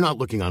 So if you're not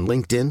looking on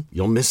LinkedIn,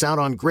 you'll miss out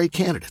on great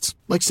candidates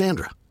like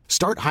Sandra.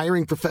 Start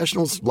hiring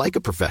professionals like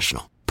a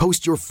professional.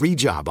 Post your free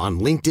job on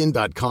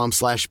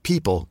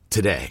linkedin.com/people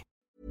today.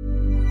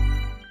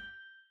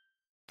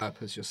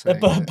 As you're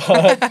saying.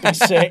 Be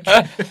sick.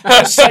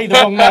 Just say the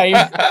wrong name.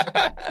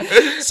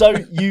 So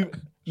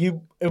it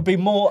would be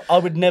more, I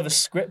would never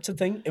script a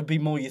thing. It would be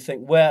more you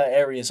think, where are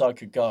areas I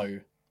could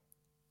go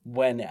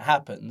when it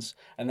happens,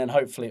 and then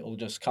hopefully it all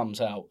just comes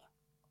out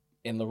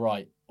in the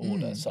right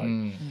order.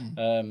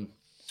 Yeah.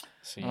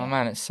 Oh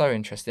man, it's so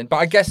interesting. But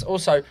I guess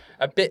also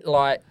a bit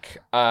like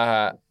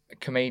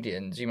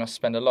comedians, you must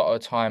spend a lot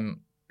of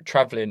time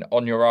traveling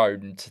on your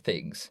own to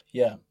things.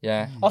 Yeah.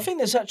 I think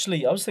there's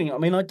actually, I was thinking, I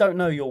mean, I don't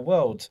know your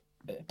world,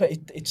 but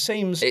it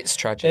seems it's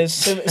tragic. I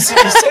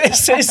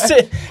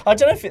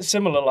don't know if it's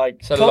similar.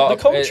 Like the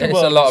culture world.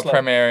 It's a lot of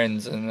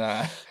premierings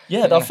and.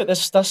 Yeah, I think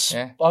that's.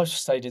 Yeah. I've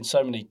stayed in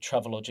so many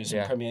travel lodges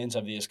and Premier Inns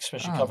over the years,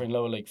 especially covering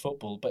lower league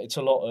football. But it's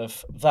a lot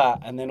of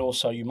that, and then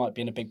also you might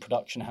be in a big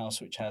production house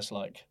which has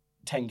like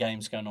 10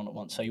 games going on at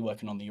once. So you're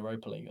working on the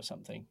Europa League or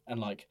something, and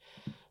like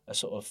a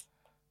sort of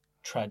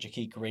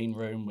tragic-y green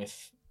room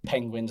with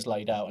penguins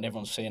laid out, and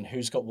everyone's seeing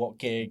who's got what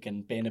gig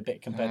and being a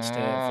bit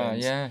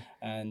competitive.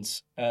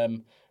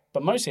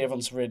 But mostly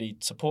everyone's really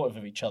supportive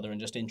of each other and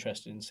just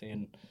interested in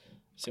seeing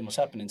what's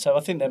happening. So I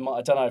think there might,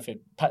 I don't know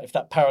if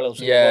that parallels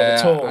with the world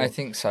at all. I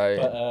think so.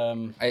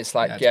 But, it's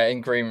like, in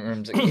green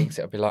rooms at gigs,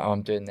 it'll be like, oh,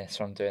 I'm doing this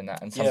or I'm doing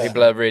that. And some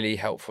people are really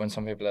helpful and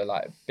some people are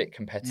like a bit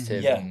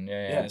competitive. Mm-hmm.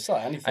 It's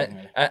like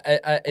anything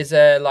really. Is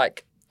there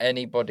like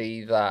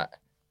anybody that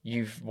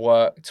you've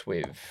worked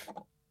with,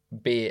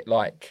 be it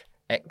like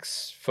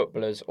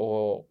ex-footballers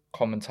or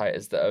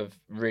commentators that have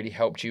really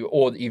helped you,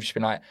 or that you've just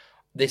been like,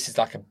 this is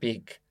like a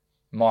big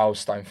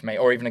milestone for me,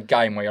 or even a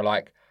game where you're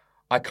like,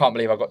 I can't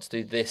believe I got to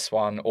do this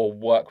one or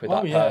work with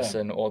that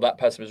person, or that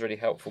person was really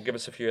helpful. Give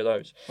us a few of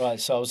those. Right,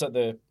 so I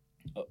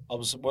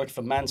was working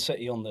for Man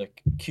City on the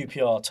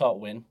QPR title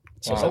win.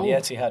 So I was at the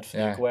Etihad for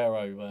the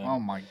Aguero. Oh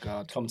my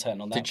God!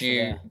 Commentating on that.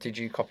 Did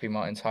you copy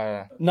Martin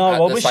Tyler?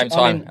 No, at the same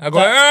time. Mine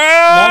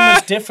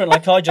was different.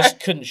 Like I just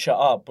couldn't shut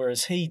up,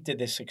 whereas he did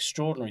this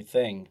extraordinary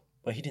thing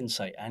where he didn't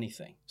say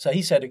anything. So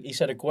he said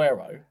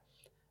Aguero.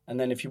 And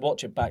then if you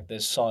watch it back,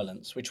 there's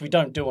silence, which we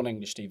don't do on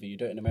English TV. You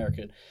do it in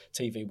American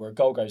TV where a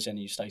goal goes in and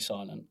you stay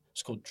silent.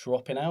 It's called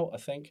dropping out, I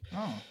think.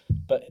 Oh.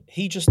 But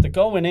the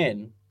goal went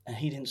in and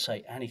he didn't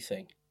say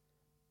anything.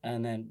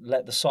 And then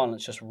let the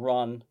silence just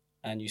run.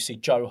 And you see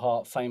Joe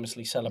Hart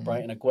famously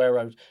celebrating,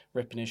 Aguero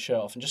ripping his shirt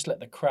off, and just let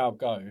the crowd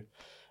go.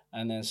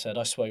 And then said,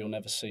 I swear you'll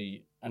never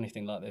see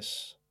anything like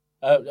this.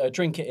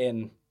 Drink It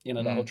In,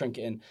 that whole Drink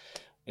It In.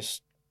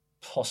 It's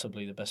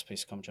possibly the best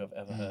piece of commentary I've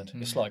ever heard.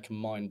 It's like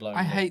mind-blowing.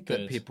 I hate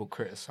that people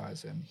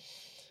criticise him.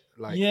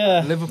 Like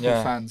Liverpool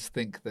fans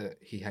think that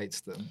he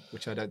hates them,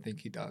 which I don't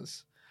think he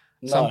does.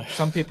 No.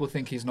 Some people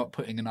think he's not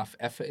putting enough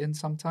effort in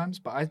sometimes,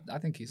 but I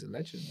think he's a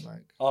legend.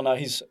 Like, oh no,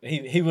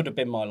 he would have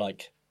been my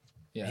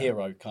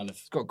hero kind of.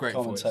 He's got a great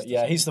voice.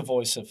 Yeah, he's the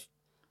voice of.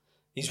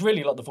 He's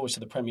really like the voice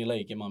of the Premier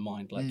League in my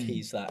mind. Like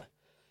he's that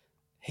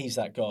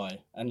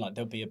guy, and like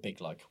there'll be a big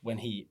when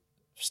he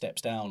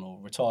steps down or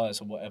retires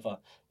or whatever,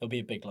 there'll be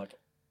a big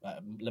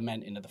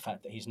lamenting of the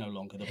fact that he's no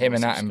longer the him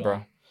voice and of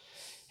Attenborough.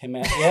 Him,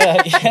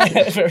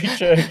 yeah, very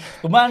true.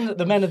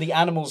 The men of the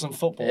animals and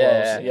football.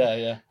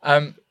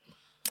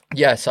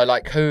 So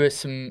like, who are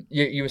some?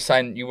 You were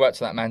saying you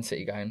worked on that Man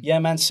City game. Yeah,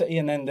 Man City,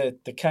 and then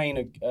the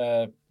Kane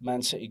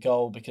Man City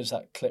goal, because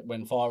that clip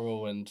went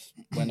viral and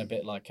went a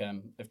bit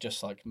of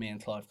just like me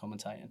and Clive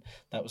commentating.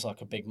 That was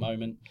like a big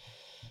moment.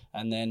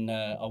 And then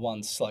I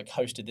once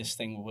hosted this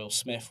thing with Will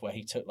Smith where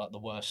he took the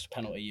worst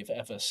penalty you've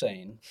ever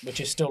seen, which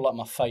is still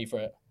my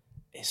favourite.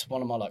 It's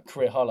one of my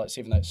career highlights,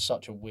 even though it's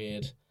such a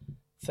weird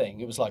thing.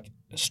 It was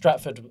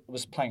Stratford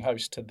was playing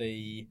host to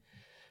the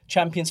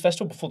Champions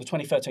Festival before the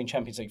 2013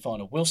 Champions League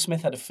final. Will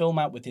Smith had a film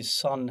out with his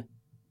son,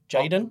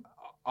 Jaden.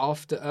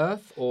 After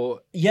Earth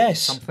or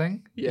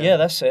something? Yeah,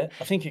 that's it.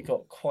 I think it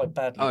got quite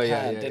badly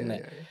panned, didn't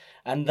it? Yeah.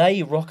 And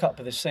they rock up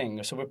with this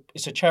thing. So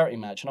it's a charity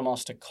match, and I'm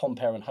asked to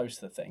compare and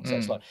host the thing. So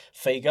it's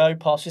Figo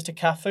passes to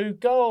Cafu,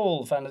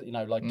 goal, doing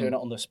it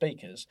on the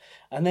speakers.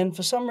 And then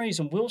for some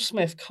reason, Will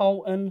Smith,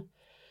 Carlton,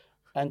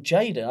 And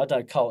Jaden, I don't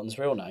know Carlton's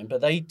real name,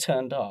 but they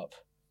turned up.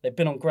 They'd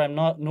been on Graham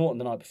Norton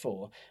the night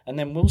before, and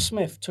then Will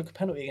Smith took a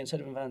penalty against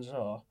Edwin van der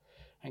Sar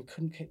and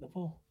couldn't kick the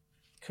ball.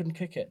 Couldn't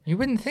kick it. You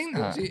wouldn't think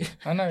that.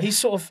 I know. He's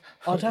sort of,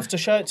 I'd have to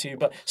show it to you,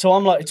 but so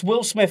I'm like, it's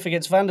Will Smith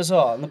against Van der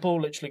Sar, and the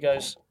ball literally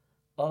goes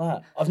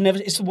like that.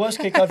 It's the worst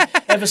kick I've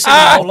ever seen in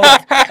my whole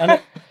life.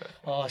 And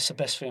it's the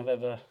best thing I've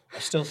ever, I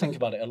still think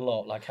about it a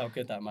lot, like how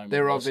good that moment was.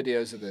 There are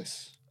videos of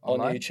this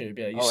on online? YouTube,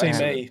 yeah.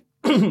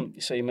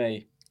 You see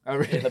me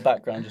in the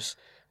background just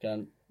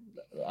going,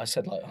 I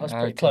said like, I was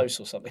pretty close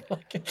or something.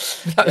 Like,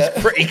 that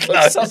was pretty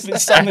close.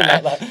 something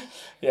like that.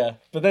 Yeah.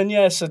 But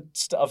then, so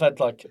I've had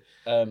like,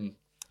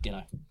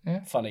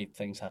 funny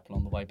things happen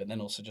on the way, but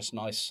then also just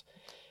nice,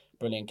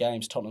 brilliant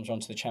games. Tottenham's run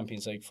to the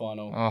Champions League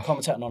final.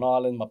 Commentating on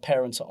Ireland. My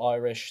parents are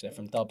Irish. They're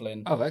from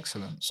Dublin. Oh,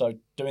 excellent. So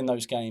doing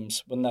those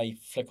games, when they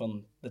flick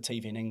on the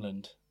TV in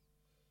England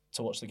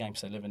to watch the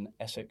games, they live in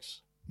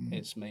Essex.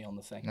 It's me on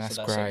the thing. That's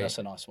so great. That's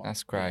a nice one.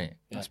 That's great.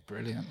 Yeah. That's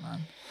brilliant,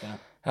 man.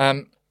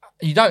 Yeah.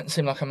 You don't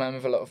seem like a man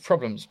with a lot of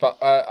problems, but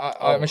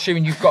I'm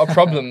assuming you've got a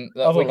problem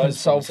that we can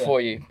solve for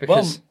you.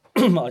 Because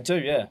I do,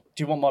 yeah.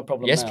 Do you want my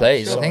problem yes, now?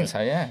 please. Sure. I think so,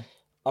 yeah.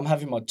 I'm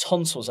having my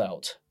tonsils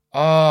out.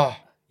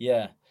 Ah.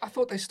 Yeah. I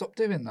thought they stopped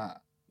doing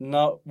that.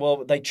 No,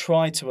 well, they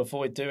tried to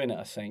avoid doing it,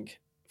 I think,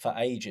 for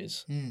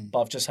ages.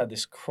 But I've just had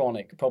this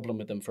chronic problem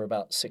with them for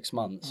about 6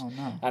 months. Oh,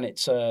 no. And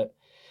it's... so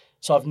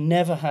I've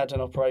never had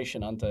an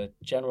operation under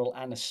general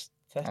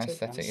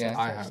anaesthetic. Yeah.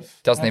 I have.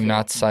 Doesn't even know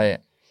how to say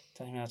it.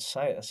 Don't even know how to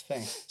say it, that's the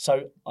thing.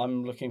 So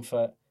I'm looking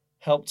for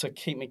help to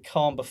keep me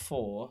calm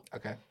before.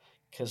 Okay.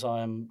 Because I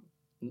am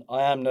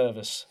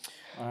nervous.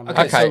 I'm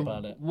Okay, nervous so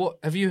about it. what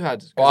have you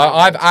had? Well,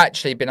 I've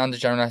actually been under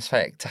general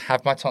anaesthetic to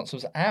have my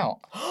tonsils out.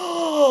 He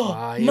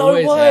No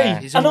always- way! yeah,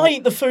 he's And all- I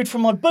eat the food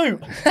from my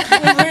boot.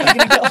 We're really going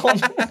to get on.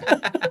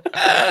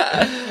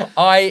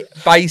 I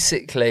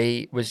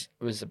basically was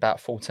about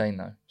 14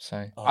 though,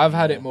 so I've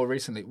had it more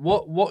recently.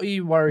 What are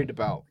you worried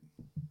about?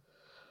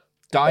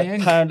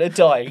 Dying?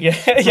 Dying,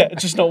 yeah,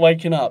 just not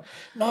waking up.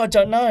 No, I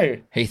don't know.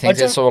 he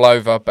thinks it's all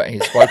over, but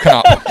he's woken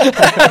up.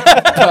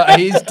 But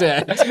he's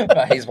dead.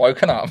 But he's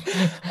woken up.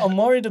 I'm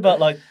worried about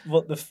like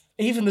what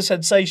even the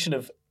sensation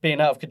of being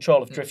out of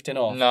control, of drifting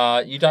off. No,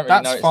 you don't really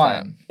That's notice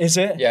fine. Is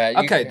it? that.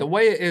 Yeah. Okay, the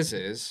way it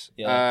is,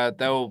 Yeah.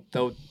 they'll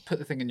put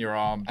the thing in your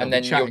arm, and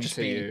they'll then be you'll chatting just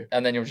to be, you.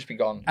 and then you'll just be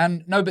gone.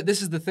 And no, but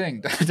this is the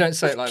thing. Don't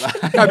say it like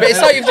that. No, but it's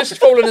like you've just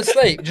fallen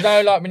asleep. Do you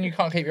know, like when you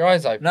can't keep your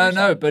eyes open?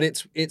 No, but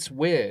it's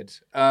weird.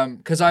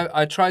 Because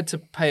I tried to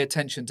pay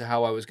attention to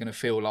how I was going to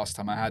feel last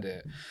time I had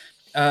it.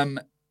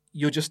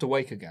 You're just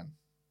awake again.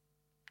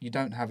 You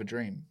don't have a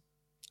dream.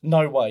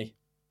 No way.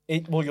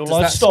 Your Does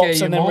life that scare stops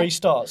you and then more?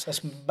 restarts.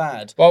 That's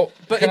mad. Well,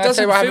 But can it I say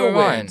doesn't what happened feel with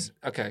weird. mine?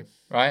 Okay.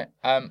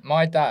 Right.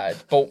 My dad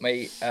bought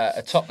me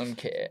a Tottenham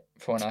kit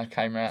for when I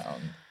came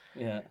round.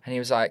 Yeah. And he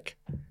was like,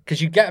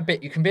 because you can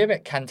be a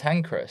bit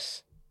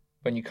cantankerous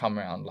when you come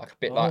round, like a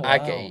bit like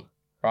Aggie,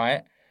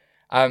 right?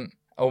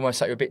 Almost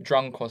like you're a bit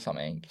drunk or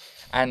something.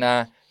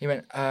 And he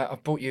went, I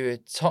bought you a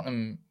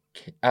Tottenham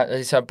kit.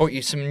 He said, I bought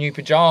you some new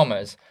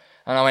pajamas.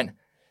 And I went,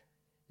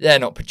 they're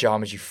not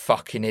pajamas, you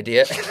fucking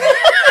idiot.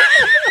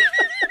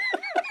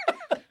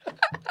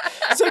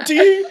 So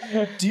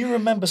do you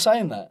remember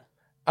saying that?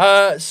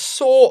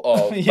 Sort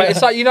of. Yeah. But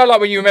it's like, like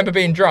when you remember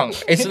being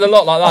drunk. It's a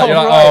lot like that. Oh, You're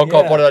like, right, oh,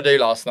 God, yeah. what did I do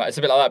last night? It's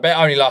a bit like that. But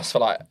it only lasts for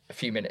like a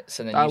few minutes.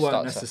 And then That you won't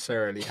start to...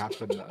 necessarily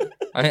happen, though.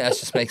 I think that's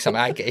just makes some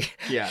Aggie.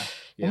 Yeah.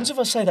 I wonder if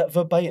I say that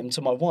verbatim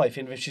to my wife,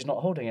 even if she's not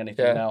holding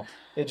anything Yeah. now.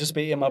 It'd just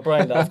be in my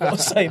brain that I've got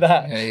to say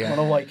that when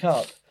I wake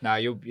up. No,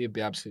 you'll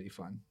be absolutely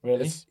fine.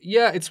 Really?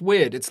 It's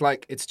weird. It's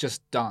like it's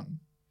just done,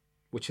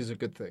 which is a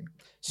good thing.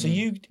 So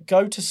you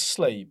go to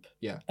sleep,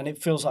 Yeah. and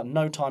it feels like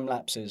no time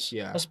lapses.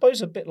 Yeah. I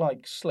suppose a bit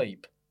like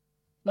sleep.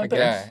 No, but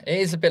Yeah, it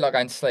is a bit like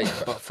going to sleep.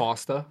 But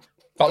faster.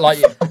 But like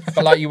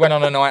you went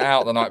on a night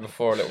out the night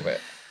before a little bit.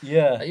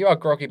 yeah. You are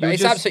groggy, but You'll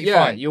it's just- absolutely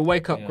yeah, fine. You'll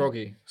wake up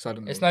groggy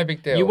suddenly. It's no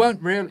big deal. You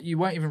won't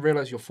even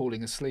realize you're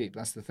falling asleep.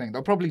 That's the thing.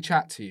 They'll probably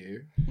chat to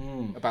you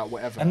about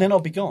whatever. And then I'll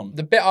be gone.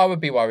 The bit I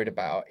would be worried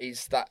about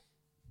is that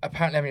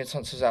apparently having your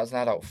tonsils out as an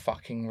adult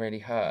fucking really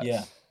hurts.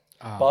 Yeah.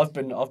 But I've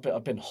been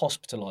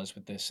hospitalised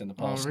with this in the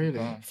past really?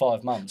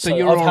 5 months. So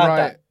you're I've all had right.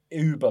 that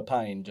uber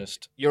pain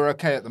just. You're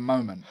okay at the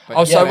moment. But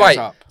Oh, so it wait. adds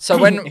up. So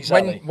when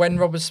Exactly. when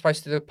Rob was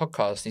supposed to do the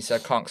podcast, he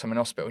said, I can't because I'm in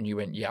hospital, and you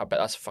went, yeah, I bet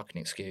that's a fucking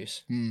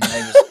excuse. And he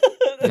was,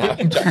 no,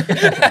 I'm joking.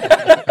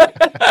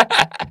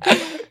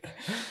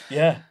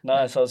 Yeah,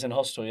 no, so I was in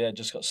hospital,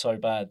 just got so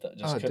bad that I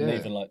just couldn't dear.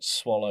 even like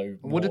swallow.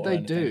 What did water or they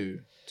anything. do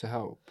to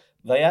help?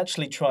 They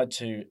actually tried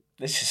to.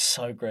 This is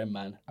so grim,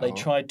 man. They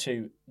tried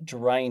to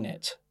drain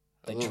it.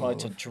 They tried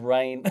to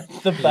drain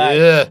the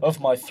back of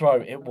my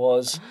throat. It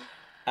was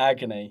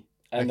agony.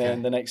 And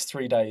then the next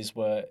 3 days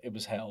it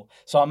was hell.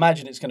 So I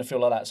imagine it's going to feel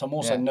like that. So I'm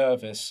also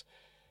nervous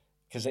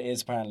because it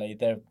is apparently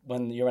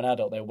when you're an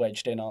adult they're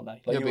wedged in, aren't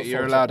they? Like Yeah, but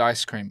you're allowed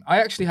ice cream. I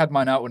actually had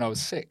mine out when I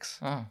was 6.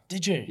 Oh.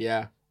 Did you?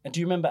 Yeah. And do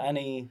you remember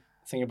anything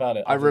thing about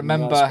it. I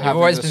remember You've having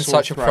always a been sore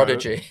such a throat.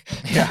 prodigy.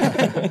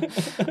 Yeah.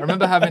 I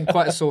remember having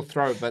quite a sore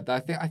throat, but I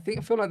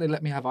feel like they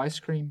let me have ice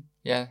cream.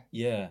 Yeah.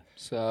 Yeah,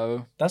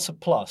 So that's a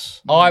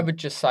plus. I would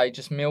just say,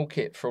 just milk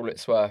it for all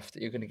it's worth.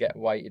 That you're going to get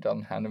weighted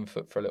on hand and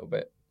foot for a little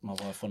bit. My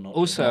wife will not.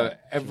 also, do that. She will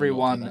not do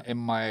everyone that. in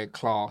my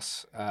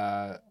class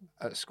at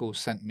school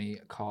sent me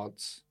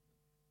cards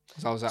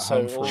because I was at So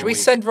home for all- a Should we week.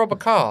 send Rob a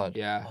card?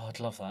 Yeah, Oh, I'd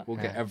love that. we'll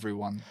get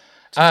everyone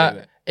to do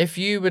it. If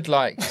you would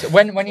like, to,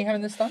 when are you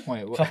having this done?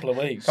 Wait, what? Couple of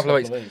weeks. Couple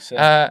of weeks.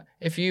 Yeah.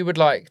 If you would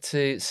like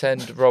to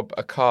send Rob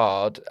a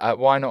card,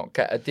 why not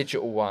get a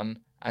digital one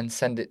and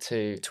send it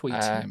to Tweet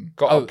him.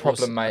 Got Oh, a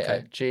problem, mate, okay.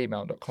 at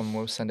gmail.com.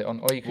 We'll send it on.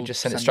 Or you can We'll just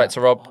send it send straight that.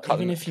 to Rob. Oh, cut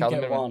even them- if you cut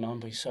them get in. one, I'll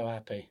be so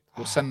happy.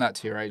 We'll send that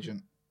to your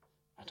agent.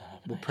 I don't have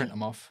an We'll agent. print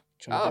them off.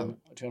 Do you want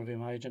to be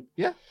my agent?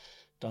 Yeah,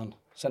 Done.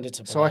 Send it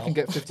to so I Bilal. can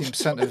get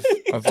 15% of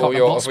Of all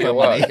your Hotspur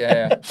work. money.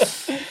 Yeah,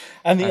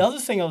 And the other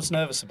thing I was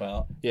nervous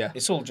about, Yeah.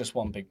 it's all just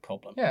one big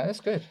problem, yeah,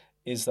 that's good.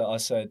 is that I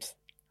said,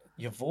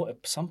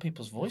 some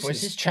people's voices,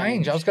 Voices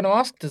change. I was going to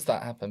ask, does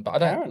that happen? But I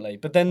don't. Apparently.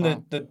 But then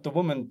the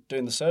woman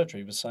doing the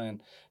surgery was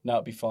saying, no,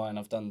 it'll be fine.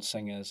 I've done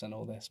singers and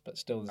all this. But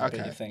still, there's a bit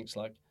Okay. you think's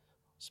like,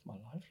 it's my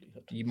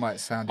livelihood. You might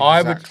sound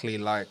I would- exactly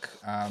like.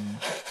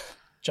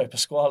 Joe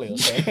Pasquale or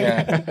something.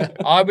 Yeah.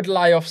 I would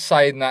lay off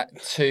saying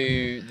that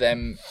to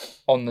them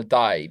on the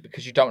day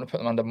because you don't want to put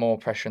them under more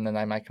pressure and then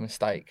they make a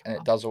mistake and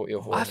it does alter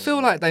your voice. I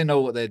feel like they know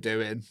what they're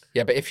doing.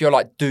 Yeah, but if you're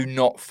like, do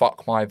not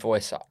fuck my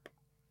voice up,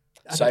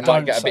 so it might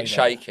Don't get a bit say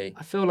that. shaky.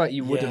 I feel like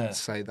you wouldn't Yeah.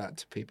 say that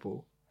to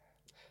people.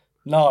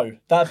 No,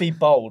 that'd be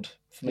bold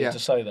for me Yeah. to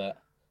say that.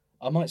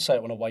 I might say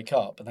it when I wake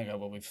up and then go,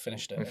 well, we've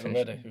finished it We've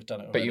already. We've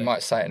done it already. But you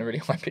might say it in a really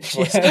high pitched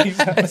voice. Yeah,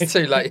 exactly. It's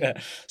too late. Yeah.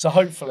 So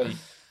hopefully,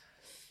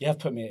 you have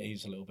put me at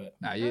ease a little bit.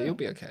 No, you'll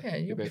be okay. Yeah,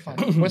 you'll be okay.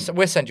 fine.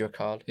 We'll send you a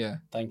card. Yeah.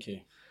 Thank you.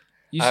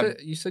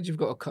 You said you've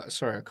got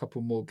a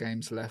couple more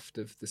games left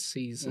of the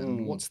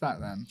season. What's that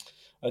then?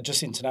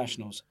 Just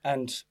internationals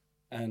and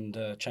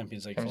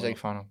Champions League. Champions final. League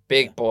final.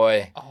 Big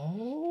boy.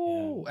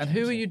 Oh, and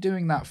who are you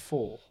doing that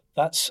for?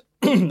 That's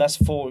that's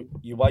for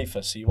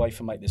UEFA. So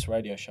UEFA make this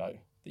radio show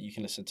that you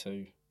can listen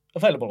to,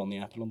 available on the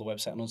app and on the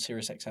website and on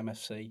Sirius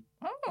XM-FC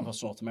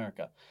across North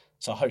America.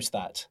 So I host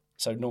that.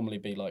 So normally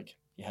be like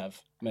you have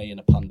me and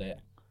a pundit,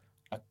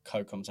 a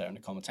co-commentator and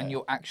a commentator. And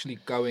you're actually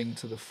going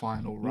to the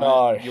final, right?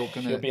 No, you're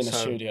you'll be in the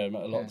studio a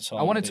lot of the time.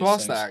 I wanted with to these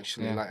ask that things.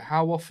 actually. Yeah. Like,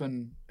 how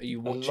often are you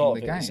A watching lot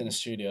the of it game? is in the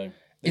studio.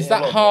 Is Yeah, a lot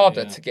that of it,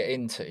 harder yeah. to get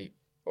into?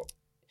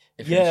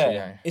 If Yeah, you're in the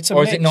studio? it's a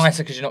Or is it mix.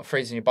 nicer because you're not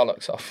freezing your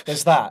bollocks off?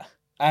 There's that,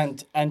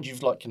 and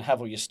you've can have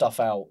all your stuff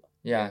out.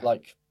 Yeah.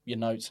 like your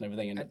notes and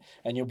everything,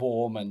 and you're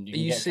warm and you Are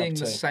can you get a cup seeing of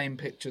the tea. same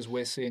pictures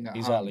we're seeing at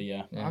Exactly,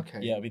 home? yeah. Okay.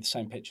 Yeah, it'll be the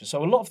same picture.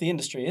 So a lot of the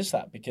industry is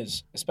that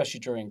because, especially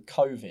during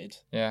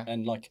COVID, Yeah.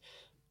 and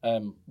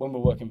when we're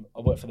working, I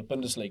work for the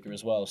Bundesliga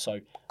as well. So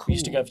we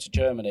used to go over to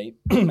Germany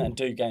and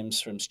do games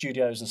from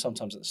studios and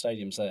sometimes at the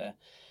stadiums there.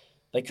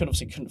 They couldn't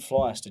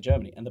fly us to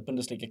Germany, and the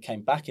Bundesliga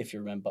came back, if you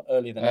remember,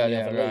 earlier than any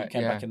Earlier, other right, league.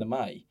 Came yeah. back in the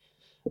May,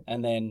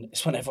 and then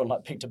it's when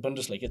everyone picked a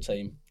Bundesliga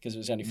team because it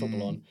was the only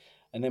football on,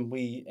 and then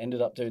we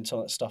ended up doing some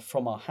of that stuff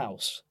from our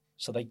house.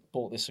 So they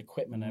bought this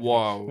equipment. And everything.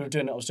 Whoa. We were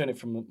doing it. I was doing it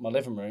from my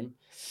living room,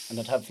 and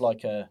I'd have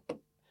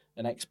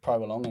an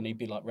ex-pro along, and he'd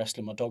be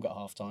wrestling my dog at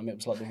half-time.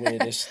 It was the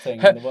weirdest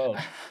thing in the world.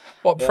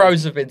 What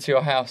pros have been to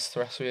your house to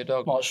wrestle your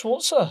dog? Mark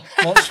Schwarzer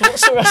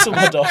wrestled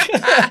my dog.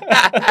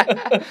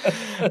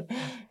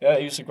 Yeah,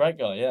 he was a great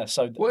guy. Yeah,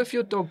 so What if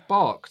your dog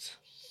barked?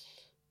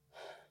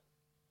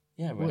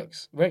 yeah,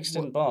 Rex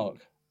didn't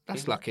bark.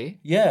 That's lucky.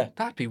 Yeah,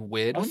 That'd be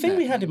weird. I wouldn't think it?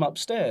 we had him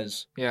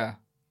upstairs. Yeah.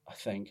 I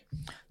think.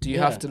 Do you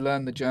Yeah. have to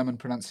learn the German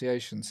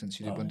pronunciation since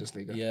you do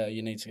Bundesliga? Yeah,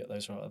 you need to get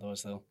those right,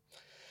 otherwise they'll.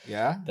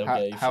 Yeah. They'll How,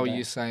 get you how for are that.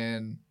 you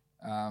saying?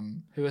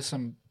 Who are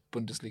some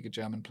Bundesliga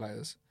German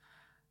players?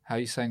 How are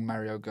you saying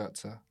Mario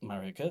Götze?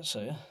 Mario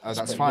Götze, yeah. Oh, that's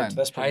pretty fine. Good.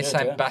 That's How pretty you good,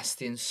 saying yeah.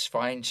 Bastian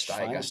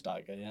Schweinsteiger?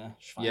 Schweinsteiger, yeah.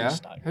 Yeah.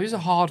 Schweinsteiger. Who's a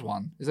hard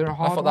one? Is there a I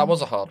hard thought one? that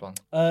was a hard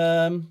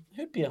one.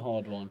 Who'd be a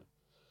hard one?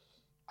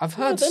 I've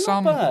No, heard they're not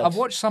some. bad. I've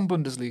watched some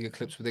Bundesliga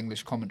clips with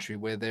English commentary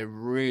where they're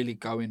really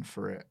going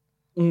for it,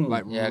 Yeah, really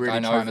going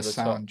trying over to the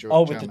sound top.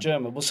 Oh, with the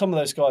German. Well, some of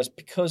those guys,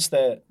 because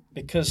a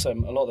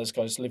lot of those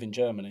guys live in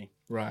Germany,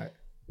 Right.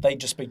 they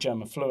just speak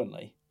German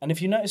fluently. And if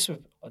you notice,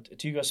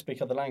 do you guys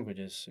speak other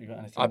languages? You got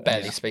anything? I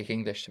barely speak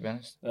English, to be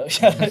honest.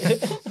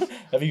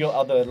 Have you got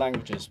other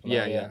languages?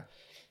 Yeah.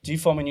 Do you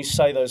find when you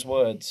say those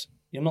words,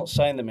 you're not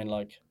saying them in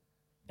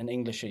an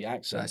Englishy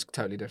accent? That's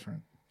totally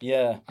different.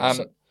 Yeah.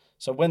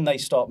 So when they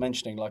start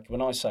mentioning,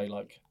 when I say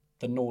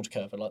the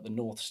Nordkurve, the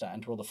North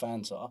Stand where all the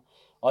fans are,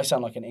 I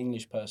sound like an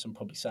English person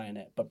probably saying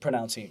it, but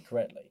pronouncing it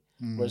correctly.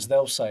 Whereas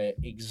they'll say it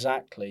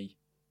exactly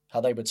how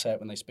they would say it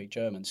when they speak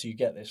German. So you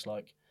get this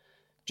What's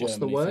the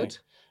Germany word? thing.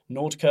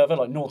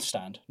 Nordkurve, North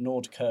Stand.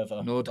 Nordkurve.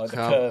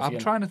 Nordkurve. I'm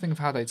trying to think of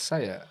how they'd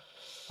say it.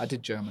 I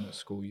did German at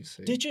school, you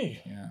see. Did you?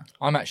 Yeah.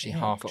 I'm actually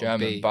half got a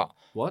German, B. but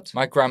What?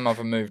 my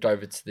grandmother moved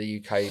over to the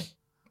UK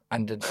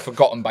and had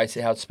forgotten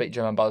basically how to speak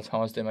German by the time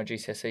I was doing my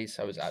GCSEs,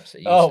 so it was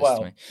absolutely useless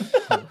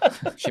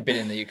to me. She'd been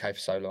in the UK for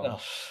so long,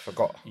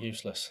 forgot.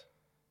 Useless.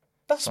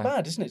 That's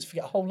bad, isn't it? To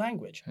forget a whole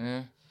language.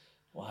 Yeah.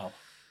 Wow.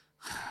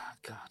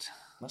 God.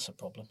 That's a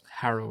problem.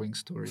 Harrowing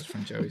stories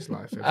from Joey's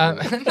life.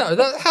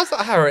 How's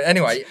that harrowing?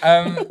 Anyway,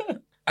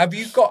 have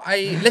you got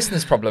a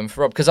listener's problem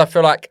for Rob? Because I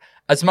feel like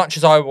as much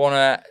as I want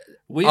to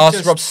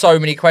ask Rob so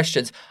many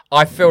questions,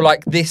 I feel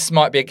like this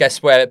might be a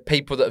guest where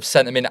people that have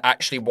sent them in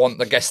actually want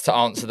the guest to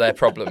answer their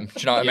problem. Do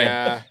you know what I mean?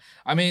 Yeah.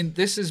 I mean,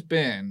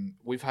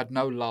 we've had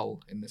no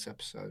lull in this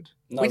episode.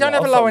 We don't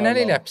have a lull in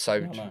any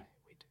episode. No.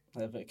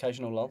 We have an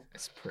occasional lull.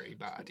 It's pretty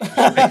bad.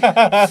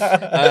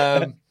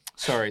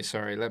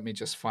 Sorry. Let me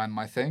just find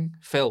my thing.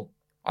 Phil.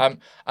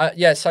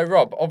 So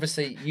Rob,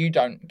 obviously you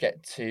don't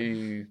get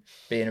to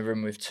be in a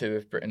room with two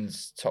of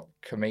Britain's top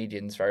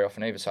comedians very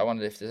often either. So I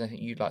wondered if there's anything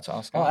you'd like to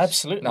ask us. Oh,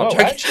 absolutely. No,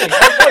 well, actually,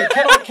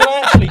 can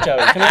I actually, Joey?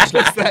 Can I actually?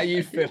 Is that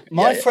you, Phil?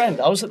 My friend,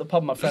 I was at the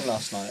pub with my friend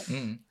last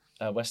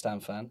night, West Ham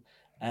fan,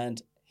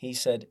 and he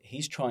said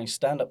he's trying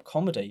stand-up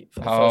comedy for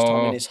the first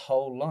time in his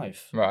whole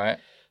life. Right.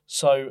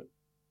 So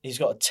he's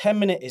got a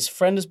 10-minute. His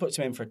friend has booked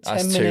him in for a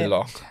 10-minute. That's too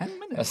long. 10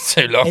 minutes. That's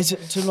too long. Is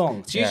it too long?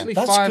 It's usually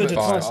That's 5 good at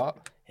advice.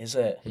 start. Is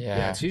it?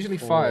 Yeah. It's usually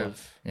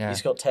 5. Yeah.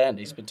 He's got 10.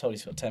 He's been told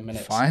he's got 10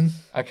 minutes. Fine.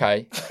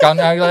 Okay.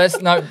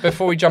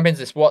 Before we jump into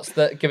this,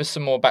 give us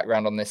some more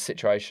background on this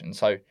situation.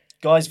 So,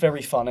 Guy's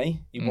very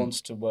funny. He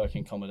wants to work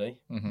in comedy.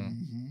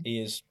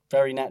 He is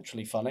very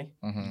naturally funny.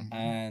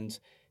 And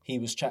he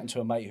was chatting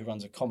to a mate who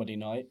runs a comedy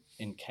night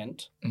in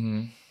Kent.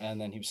 And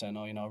then he was saying,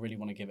 I really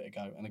want to give it a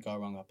go. And the guy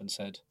rang up and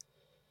said,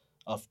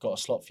 I've got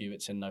a slot for you.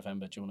 It's in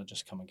November. Do you want to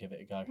just come and give it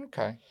a go?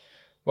 Okay.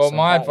 Well, So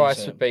my that advice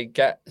is it. would be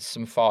get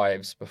some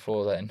 5s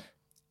before then.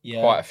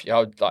 Yeah. Quite a few. I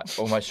would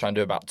almost try and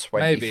do about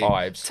 20 Maybe.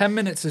 5s. 10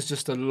 minutes is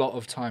just a lot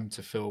of time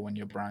to fill when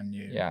you're brand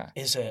new. Yeah.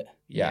 Is it?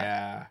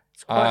 Yeah.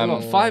 It's quite a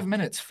lot. 5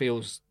 minutes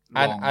feels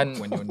long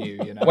when you're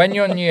new, you know. When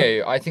you're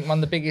new, I think one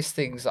of the biggest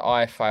things that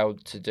I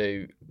failed to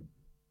do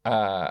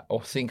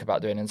or think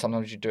about doing, and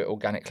sometimes you do it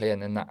organically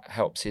and then that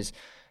helps, is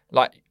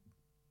like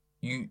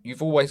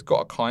you've always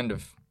got to kind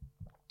of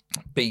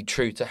be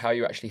true to how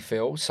you actually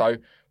feel. So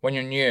when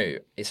you're new,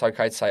 it's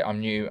okay to say I'm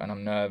new and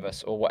I'm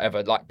nervous or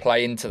whatever, like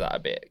play into that a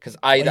bit, because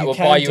that will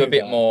buy you a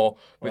bit more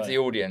with the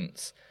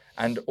audience.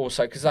 And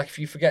also because like if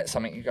you forget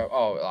something, you go,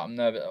 oh, I'm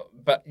nervous,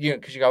 but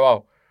because you go,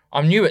 oh,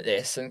 I'm new at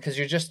this, and because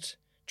you're just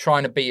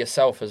trying to be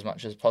yourself as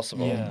much as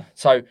possible. Yeah.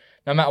 So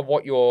no matter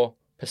what your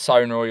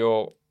persona or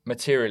your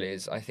material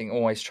is, I think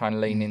always try and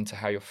lean into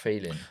how you're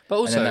feeling. But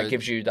also, and then that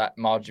gives you that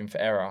margin for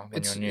error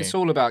when you're new. It's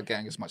all about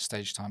getting as much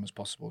stage time as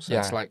possible. So Yeah.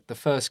 it's like the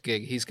first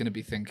gig, he's going to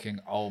be thinking,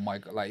 oh my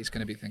God, like he's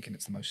going to be thinking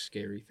it's the most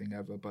scary thing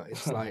ever. But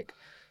it's like,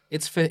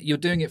 you're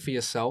doing it for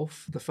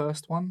yourself, the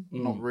first one,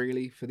 not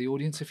really for the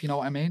audience, if you know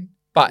what I mean.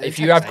 But It if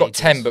you takes have got ages.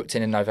 10 booked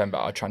in November,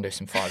 I'll try and do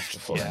some 5s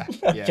before then.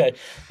 Okay.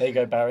 There you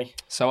go, Barry.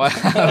 So I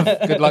have,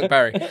 good luck,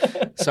 Barry.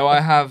 So I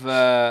have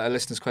a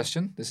listener's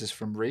question. This is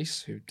from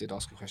Reese, who did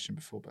ask a question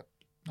before, but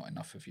not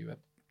enough of you.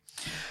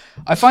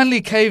 I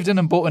finally caved in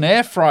and bought an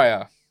air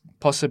fryer,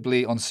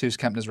 possibly on Suze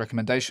Kempner's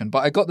recommendation, but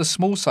I got the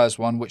small size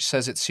one, which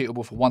says it's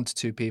suitable for 1 to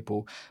 2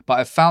 people, but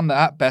I've found that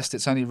at best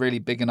it's only really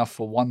big enough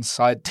for one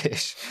side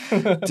dish.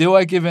 Do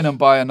I give in and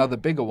buy another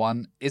bigger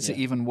one? Is it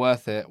even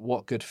worth it?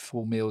 What good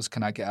full meals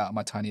can I get out of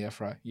my tiny air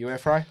fryer? You air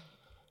fry?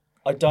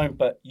 I don't,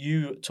 but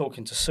you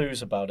talking to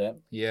Suze about it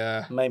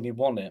Yeah. made me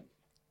want it.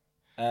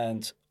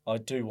 And I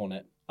do want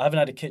it. I haven't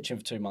had a kitchen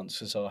for 2 months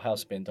because our house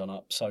has been done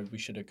up, so we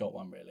should have got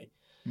one really.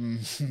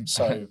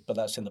 So, but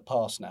that's in the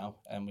past now,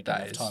 and we don't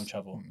That have is time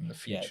travel in the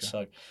future. yet.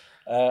 So,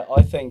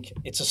 I think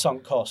it's a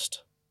sunk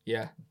cost.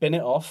 Yeah. Bin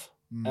it off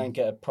and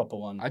get a proper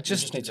one. I You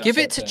just need to Give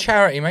it to accept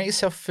charity. Make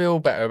yourself feel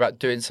better about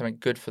doing something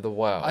good for the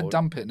world. I'd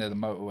dump it near the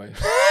motorway.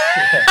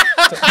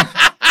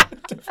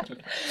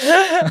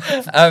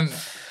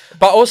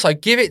 But also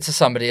give it to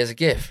somebody as a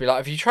gift. Be like,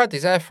 have you tried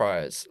these air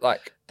fryers?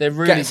 Like, They're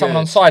really get someone good.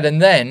 on side,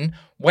 and then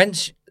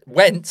whence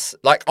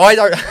like I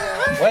don't.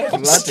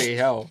 Bloody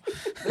hell.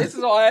 This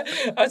is why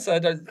I say I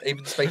don't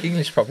even speak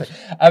English properly.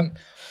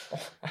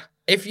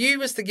 If you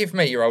was to give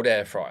me your old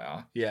air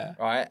fryer, Yeah.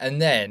 right,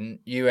 and then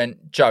you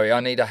went, Joey, I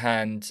need a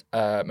hand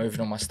moving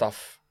all my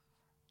stuff,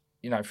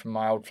 from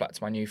my old flat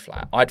to my new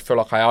flat, I'd feel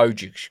like I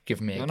owed you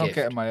giving me You're a not gift.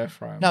 getting my air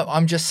fryer. No,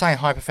 I'm just saying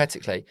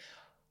hypothetically,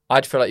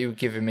 I'd feel like you were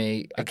giving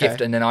me a Okay.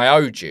 gift and then I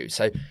owed you.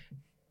 So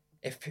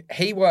if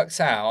he works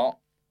out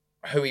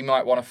who he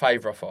might want a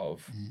favour off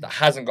of that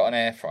hasn't got an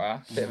air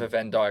fryer, bit of a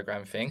Venn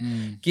diagram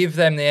thing, give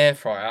them the air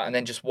fryer and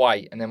then just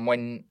wait. And then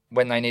when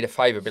they need a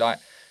favour, be like,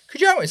 could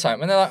you help me with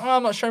something? When they're like, oh,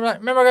 I'm not sure. Like,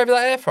 remember I gave you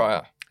that air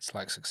fryer? It's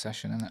like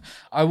Succession, isn't it?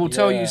 I will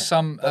tell you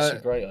some... That's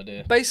a great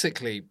idea.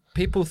 Basically,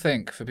 people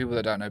think, for people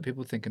that don't know,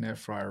 people think an air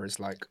fryer is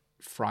like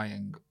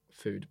frying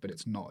food, but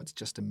it's not. It's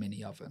just a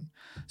mini oven.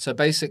 So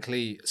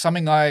basically,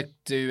 something I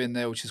do in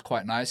there, which is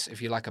quite nice,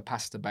 if you like a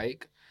pasta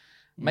bake,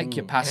 make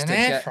your pasta...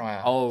 An air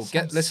fryer.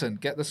 Get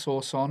the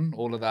sauce on,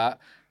 all of that.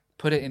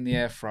 Put it in the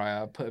air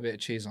fryer, put a bit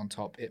of cheese on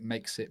top. It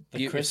makes it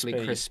beautifully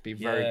crispy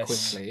very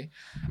Yes. quickly.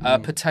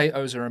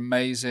 Potatoes are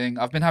amazing.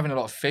 I've been having a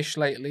lot of fish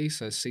lately,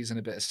 so season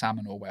a bit of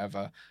salmon or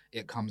whatever.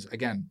 It comes,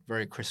 again,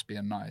 very crispy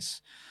and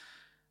nice.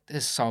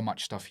 There's so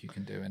much stuff you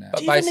can do in it.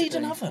 Do you even need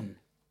an oven?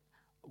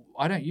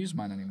 I don't use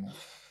mine anymore.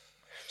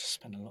 Just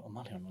spend a lot of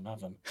money on an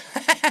oven.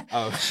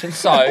 Oh,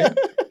 So,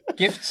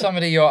 gift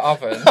somebody your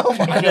oven,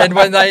 and then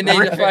when they need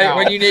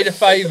when you need a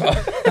favour,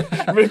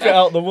 Rip it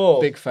out the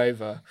wall. big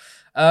favour.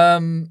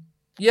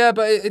 Yeah,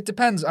 but it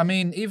depends. I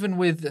mean, even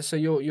with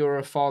you're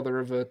a father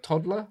of a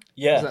toddler.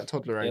 Yeah. Is that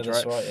toddler age,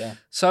 that's right? right, yeah.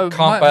 So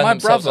can't burn my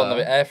themselves brother, on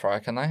the air fryer,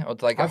 can they? Or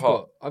do they get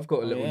hot? I've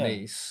got a little yeah.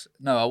 niece.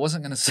 No, I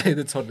wasn't going to say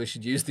the toddler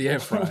should use the air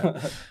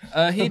fryer.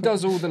 He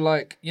does all the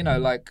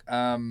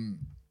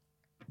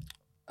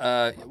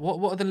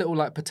what are the little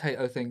like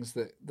potato things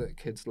that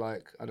kids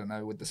like? I don't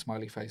know, with the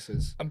smiley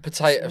faces. And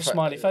potato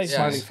Smiley faces.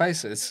 Smiley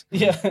faces.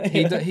 Yeah.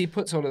 He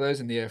puts all of those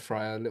in the air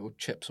fryer, little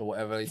chips or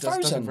whatever. He does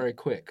it Frozen? very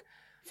quick.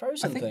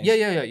 Frozen I think, things.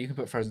 yeah. You can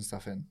put frozen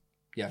stuff in.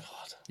 Yeah.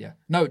 God. Yeah.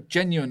 No,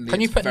 genuinely.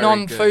 Can you it's put very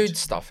non-food good.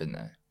 stuff in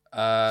there?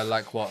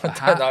 Like what? A I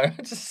hat? don't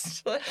know.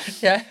 Just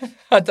yeah,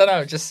 I don't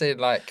know. Just seeing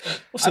like.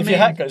 So if your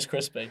hat goes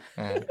crispy.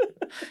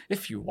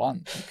 If you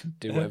want, you can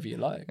do whatever you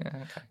like. Yeah,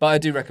 okay. But I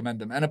do recommend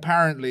them. And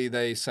apparently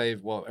they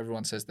save,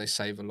 everyone says they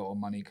save a lot of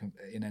money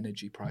in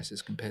energy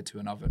prices compared to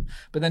an oven.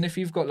 But then if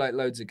you've got like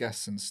loads of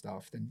guests and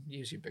stuff, then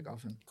use your big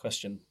oven.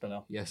 Question,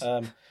 Bilal. Yes.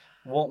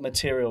 What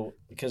material,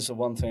 because the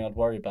one thing I'd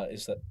worry about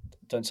is that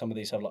don't some of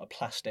these have like a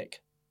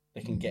plastic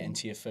that can get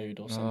into your food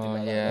or something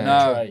like yeah.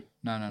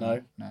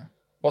 that? No.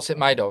 What's it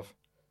made of?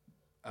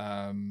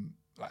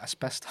 Like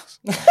asbestos.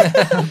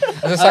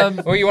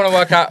 What you want to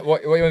work out,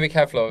 what you want to be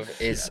careful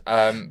of is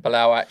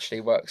Bilal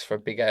actually works for a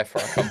big air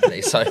fryer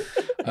company, so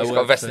he's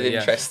got a vested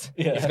interest.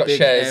 Yeah. He's got big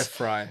shares. Air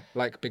fry,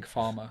 like Big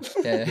Pharma.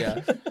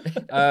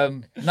 Yeah.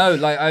 No,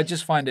 like I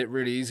just find it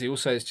really easy.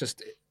 Also,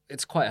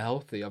 it's quite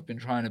healthy. I've been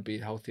trying to be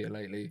healthier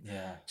lately.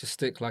 Yeah. Just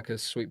stick like a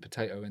sweet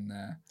potato in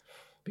there.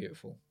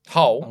 Beautiful.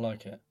 Whole? I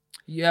like it.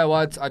 Yeah,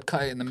 well, I'd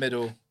cut it in the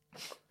middle.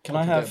 Can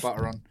I have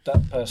butter on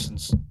that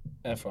person's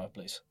air fryer,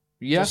 please?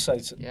 Yeah. Just say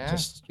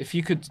if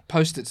you could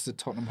post it to the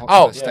Tottenham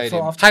Hotspur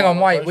Stadium. Hang on,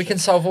 wait. We can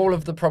solve all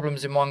of the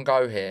problems in one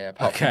go here,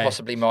 apart from Okay.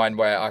 possibly mine,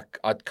 where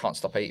I can't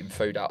stop eating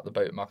food out the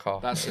boot of my car.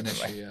 That's an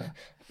issue, yeah.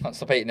 Can't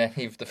stop eating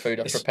any of the food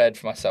I've prepared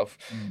for myself.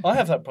 I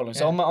have that problem,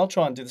 so I'll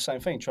try and do the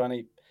same thing. Try and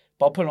eat,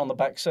 but I'll put it on the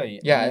back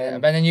seat. Yeah,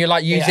 and then you're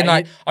like using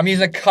I'm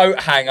using a coat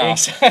hanger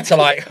to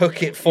like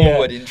hook it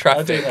forward in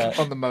traffic. I do that.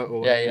 On the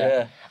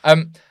motorway.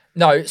 Yeah.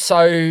 No,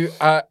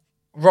 so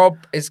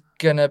Rob is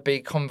gonna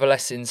be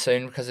convalescing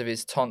soon because of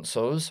his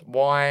tonsils.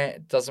 Why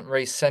doesn't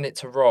Reece send it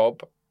to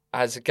Rob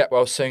as a get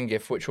well soon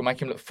gift, which will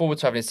make him look forward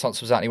to having his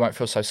tonsils out and he won't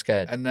feel so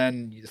scared? And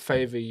then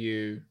favour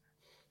you.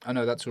 I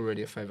know that's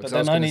already a favour. But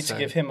then I need to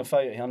give him a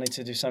favour. I need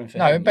to do something for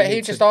him. No, but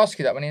he'll just ask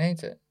you that when he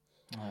needs it.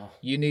 Oh.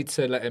 You need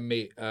to let him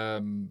meet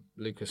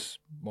Lucas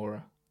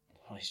Moura.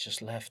 Oh, he's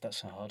just left.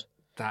 That's hard.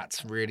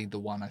 That's really the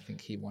one I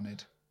think he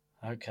wanted.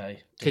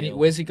 Okay.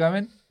 Where's he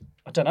going?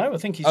 I don't know. I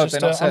think he's just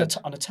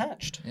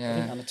unattached. Yeah. I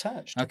think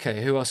unattached.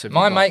 Okay, who else have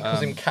My you got? mate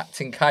calls him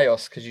Captain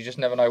Chaos because you just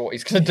never know what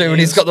he's going to do when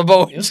he's got the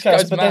ball. He was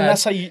chaos, but then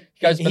that's how he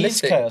goes he's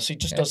ballistic. chaos. He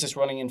just does this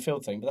running in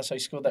field thing. But that's how he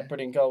scored that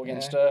brilliant goal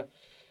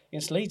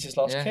against Leeds, his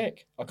last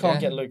kick. I can't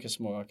get Lucas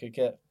Moura. I could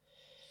get...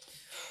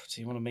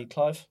 Do you want to meet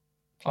Clive?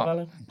 Clive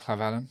Allen?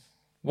 Clive Allen.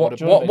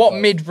 What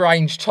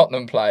mid-range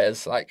Tottenham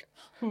players? Like...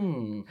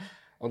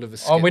 Oliver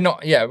Skip. Oh,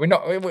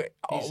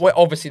 we're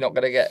obviously not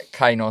going to get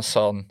Kane or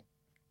Son.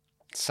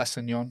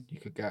 Sessegnon, you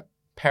could get.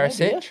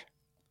 Perisic?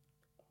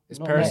 Is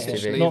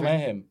Perisic leaving? Not met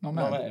him. Not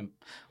met him.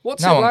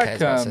 What's no it one like?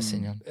 cares about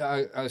Sessegnon.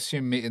 I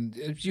assume meeting.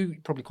 You're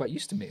probably quite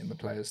used to meeting the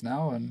players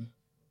now, and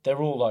they're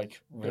all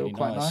like really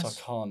quite nice.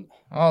 I can't.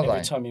 Are Every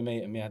they? time you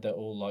meet them, they're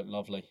all like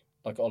lovely.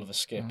 Like Oliver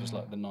Skip is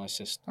like the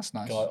nicest. That's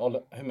nice. Guy.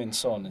 Heung-min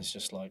Son is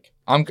just like.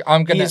 I'm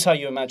gonna. He is how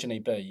you imagine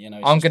he'd be. You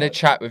know. I'm gonna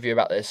chat with you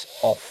about this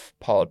off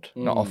pod,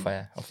 not off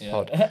air,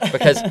 pod,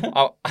 because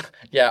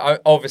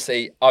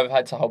obviously I've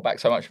had to hold back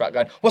so much about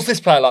going. What's this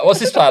player like? What's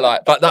this player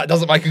like? But that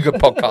doesn't make a good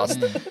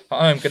podcast.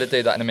 I'm gonna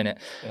do that in a minute.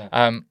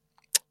 Yeah.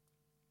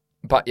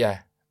 But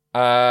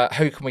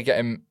who can we get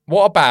him?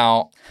 What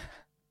about?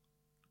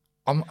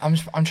 I'm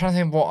trying to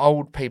think what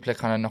old people are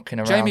kind of knocking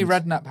around. Jamie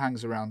Redknapp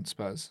hangs around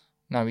Spurs.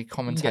 No, he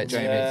commentates.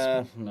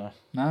 Yeah,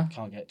 no,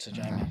 can't get to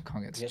Jamie. No,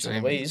 can't get to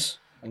Jamie. Louise.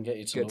 I can get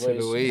you to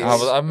Louise. Louise.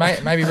 Oh, well,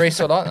 maybe Reece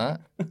will like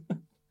that.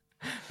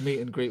 Meet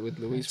and greet with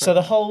Louise. So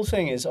the whole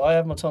thing is, I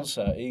have my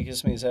tonsil. He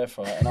gives me his air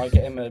fryer, and I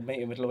get him a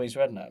meeting with Louise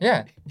Redknapp.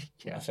 Yeah.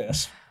 I think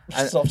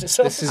that's solved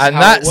itself. And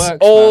that's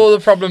all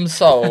the problems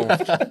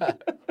solved.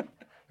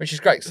 Which is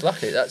great. So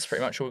luckily, that's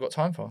pretty much all we've got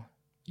time for.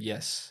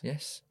 Yes.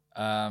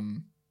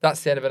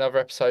 That's the end of another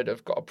episode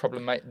of Got a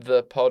Problem, Mate,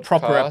 the podcast.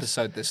 Proper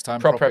episode this time.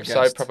 Proper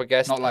episode, guest. proper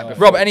guest. Not like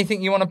before. Rob,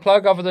 anything you want to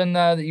plug other than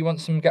that you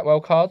want some Get Well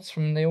cards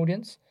from the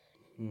audience?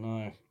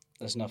 No,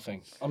 there's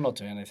nothing. I'm not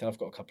doing anything. I've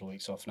got a couple of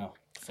weeks off now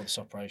for this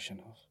operation.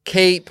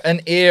 Keep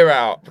an ear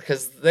out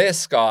because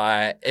this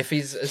guy, if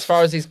he's as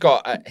far as he's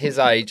got at his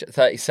age,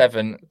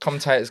 37,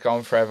 commentator's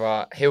gone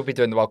forever. He'll be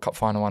doing the World Cup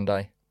final one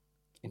day.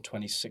 In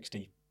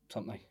 2060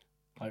 something,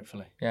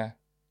 hopefully. Yeah.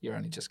 You're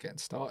only just getting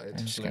started.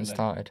 Just getting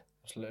started.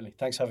 Absolutely.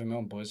 Thanks for having me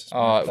on, boys.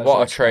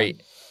 What a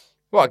treat.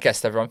 What a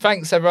guest, everyone.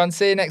 Thanks, everyone.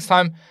 See you next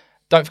time.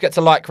 Don't forget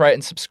to like, rate,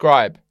 and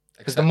subscribe.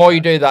 Because the more you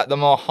do that, the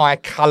more high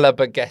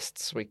caliber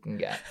guests we can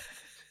get.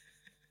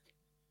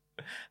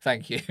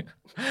 Thank you.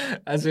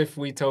 As if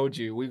we told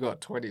you we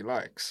got 20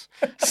 likes.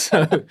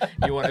 So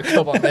you want to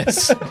come on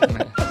this?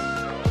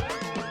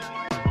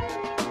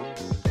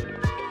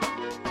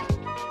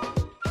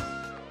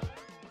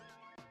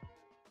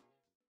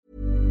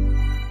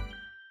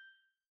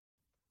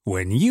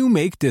 When you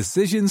make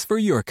decisions for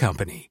your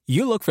company,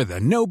 you look for the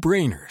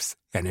no-brainers.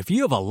 And if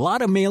you have a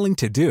lot of mailing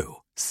to do,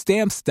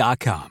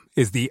 Stamps.com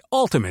is the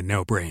ultimate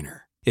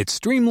no-brainer. It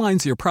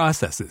streamlines your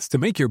processes to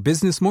make your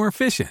business more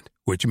efficient,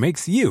 which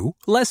makes you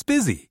less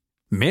busy.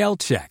 Mail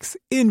checks,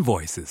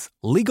 invoices,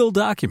 legal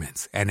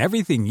documents, and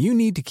everything you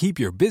need to keep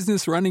your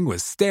business running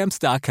with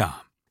Stamps.com.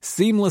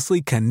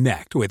 Seamlessly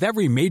connect with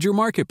every major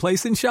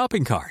marketplace and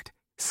shopping cart.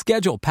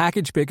 Schedule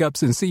package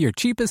pickups and see your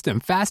cheapest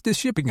and fastest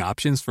shipping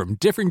options from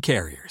different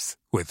carriers,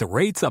 with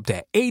rates up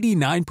to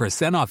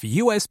 89% off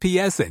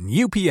USPS and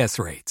UPS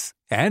rates.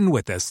 And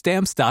with the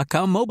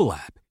Stamps.com mobile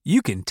app,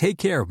 you can take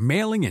care of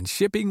mailing and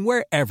shipping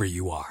wherever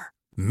you are.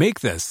 Make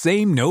the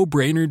same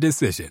no-brainer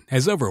decision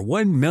as over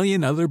 1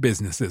 million other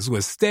businesses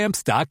with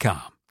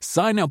Stamps.com.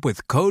 Sign up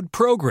with code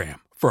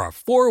PROGRAM for a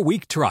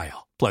 4-week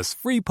trial, plus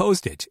free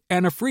postage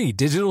and a free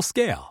digital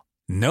scale.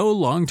 No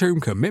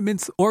long-term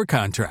commitments or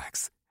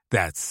contracts.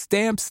 That's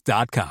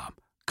Stamps.com.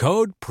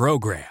 Code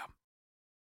PROGRAM.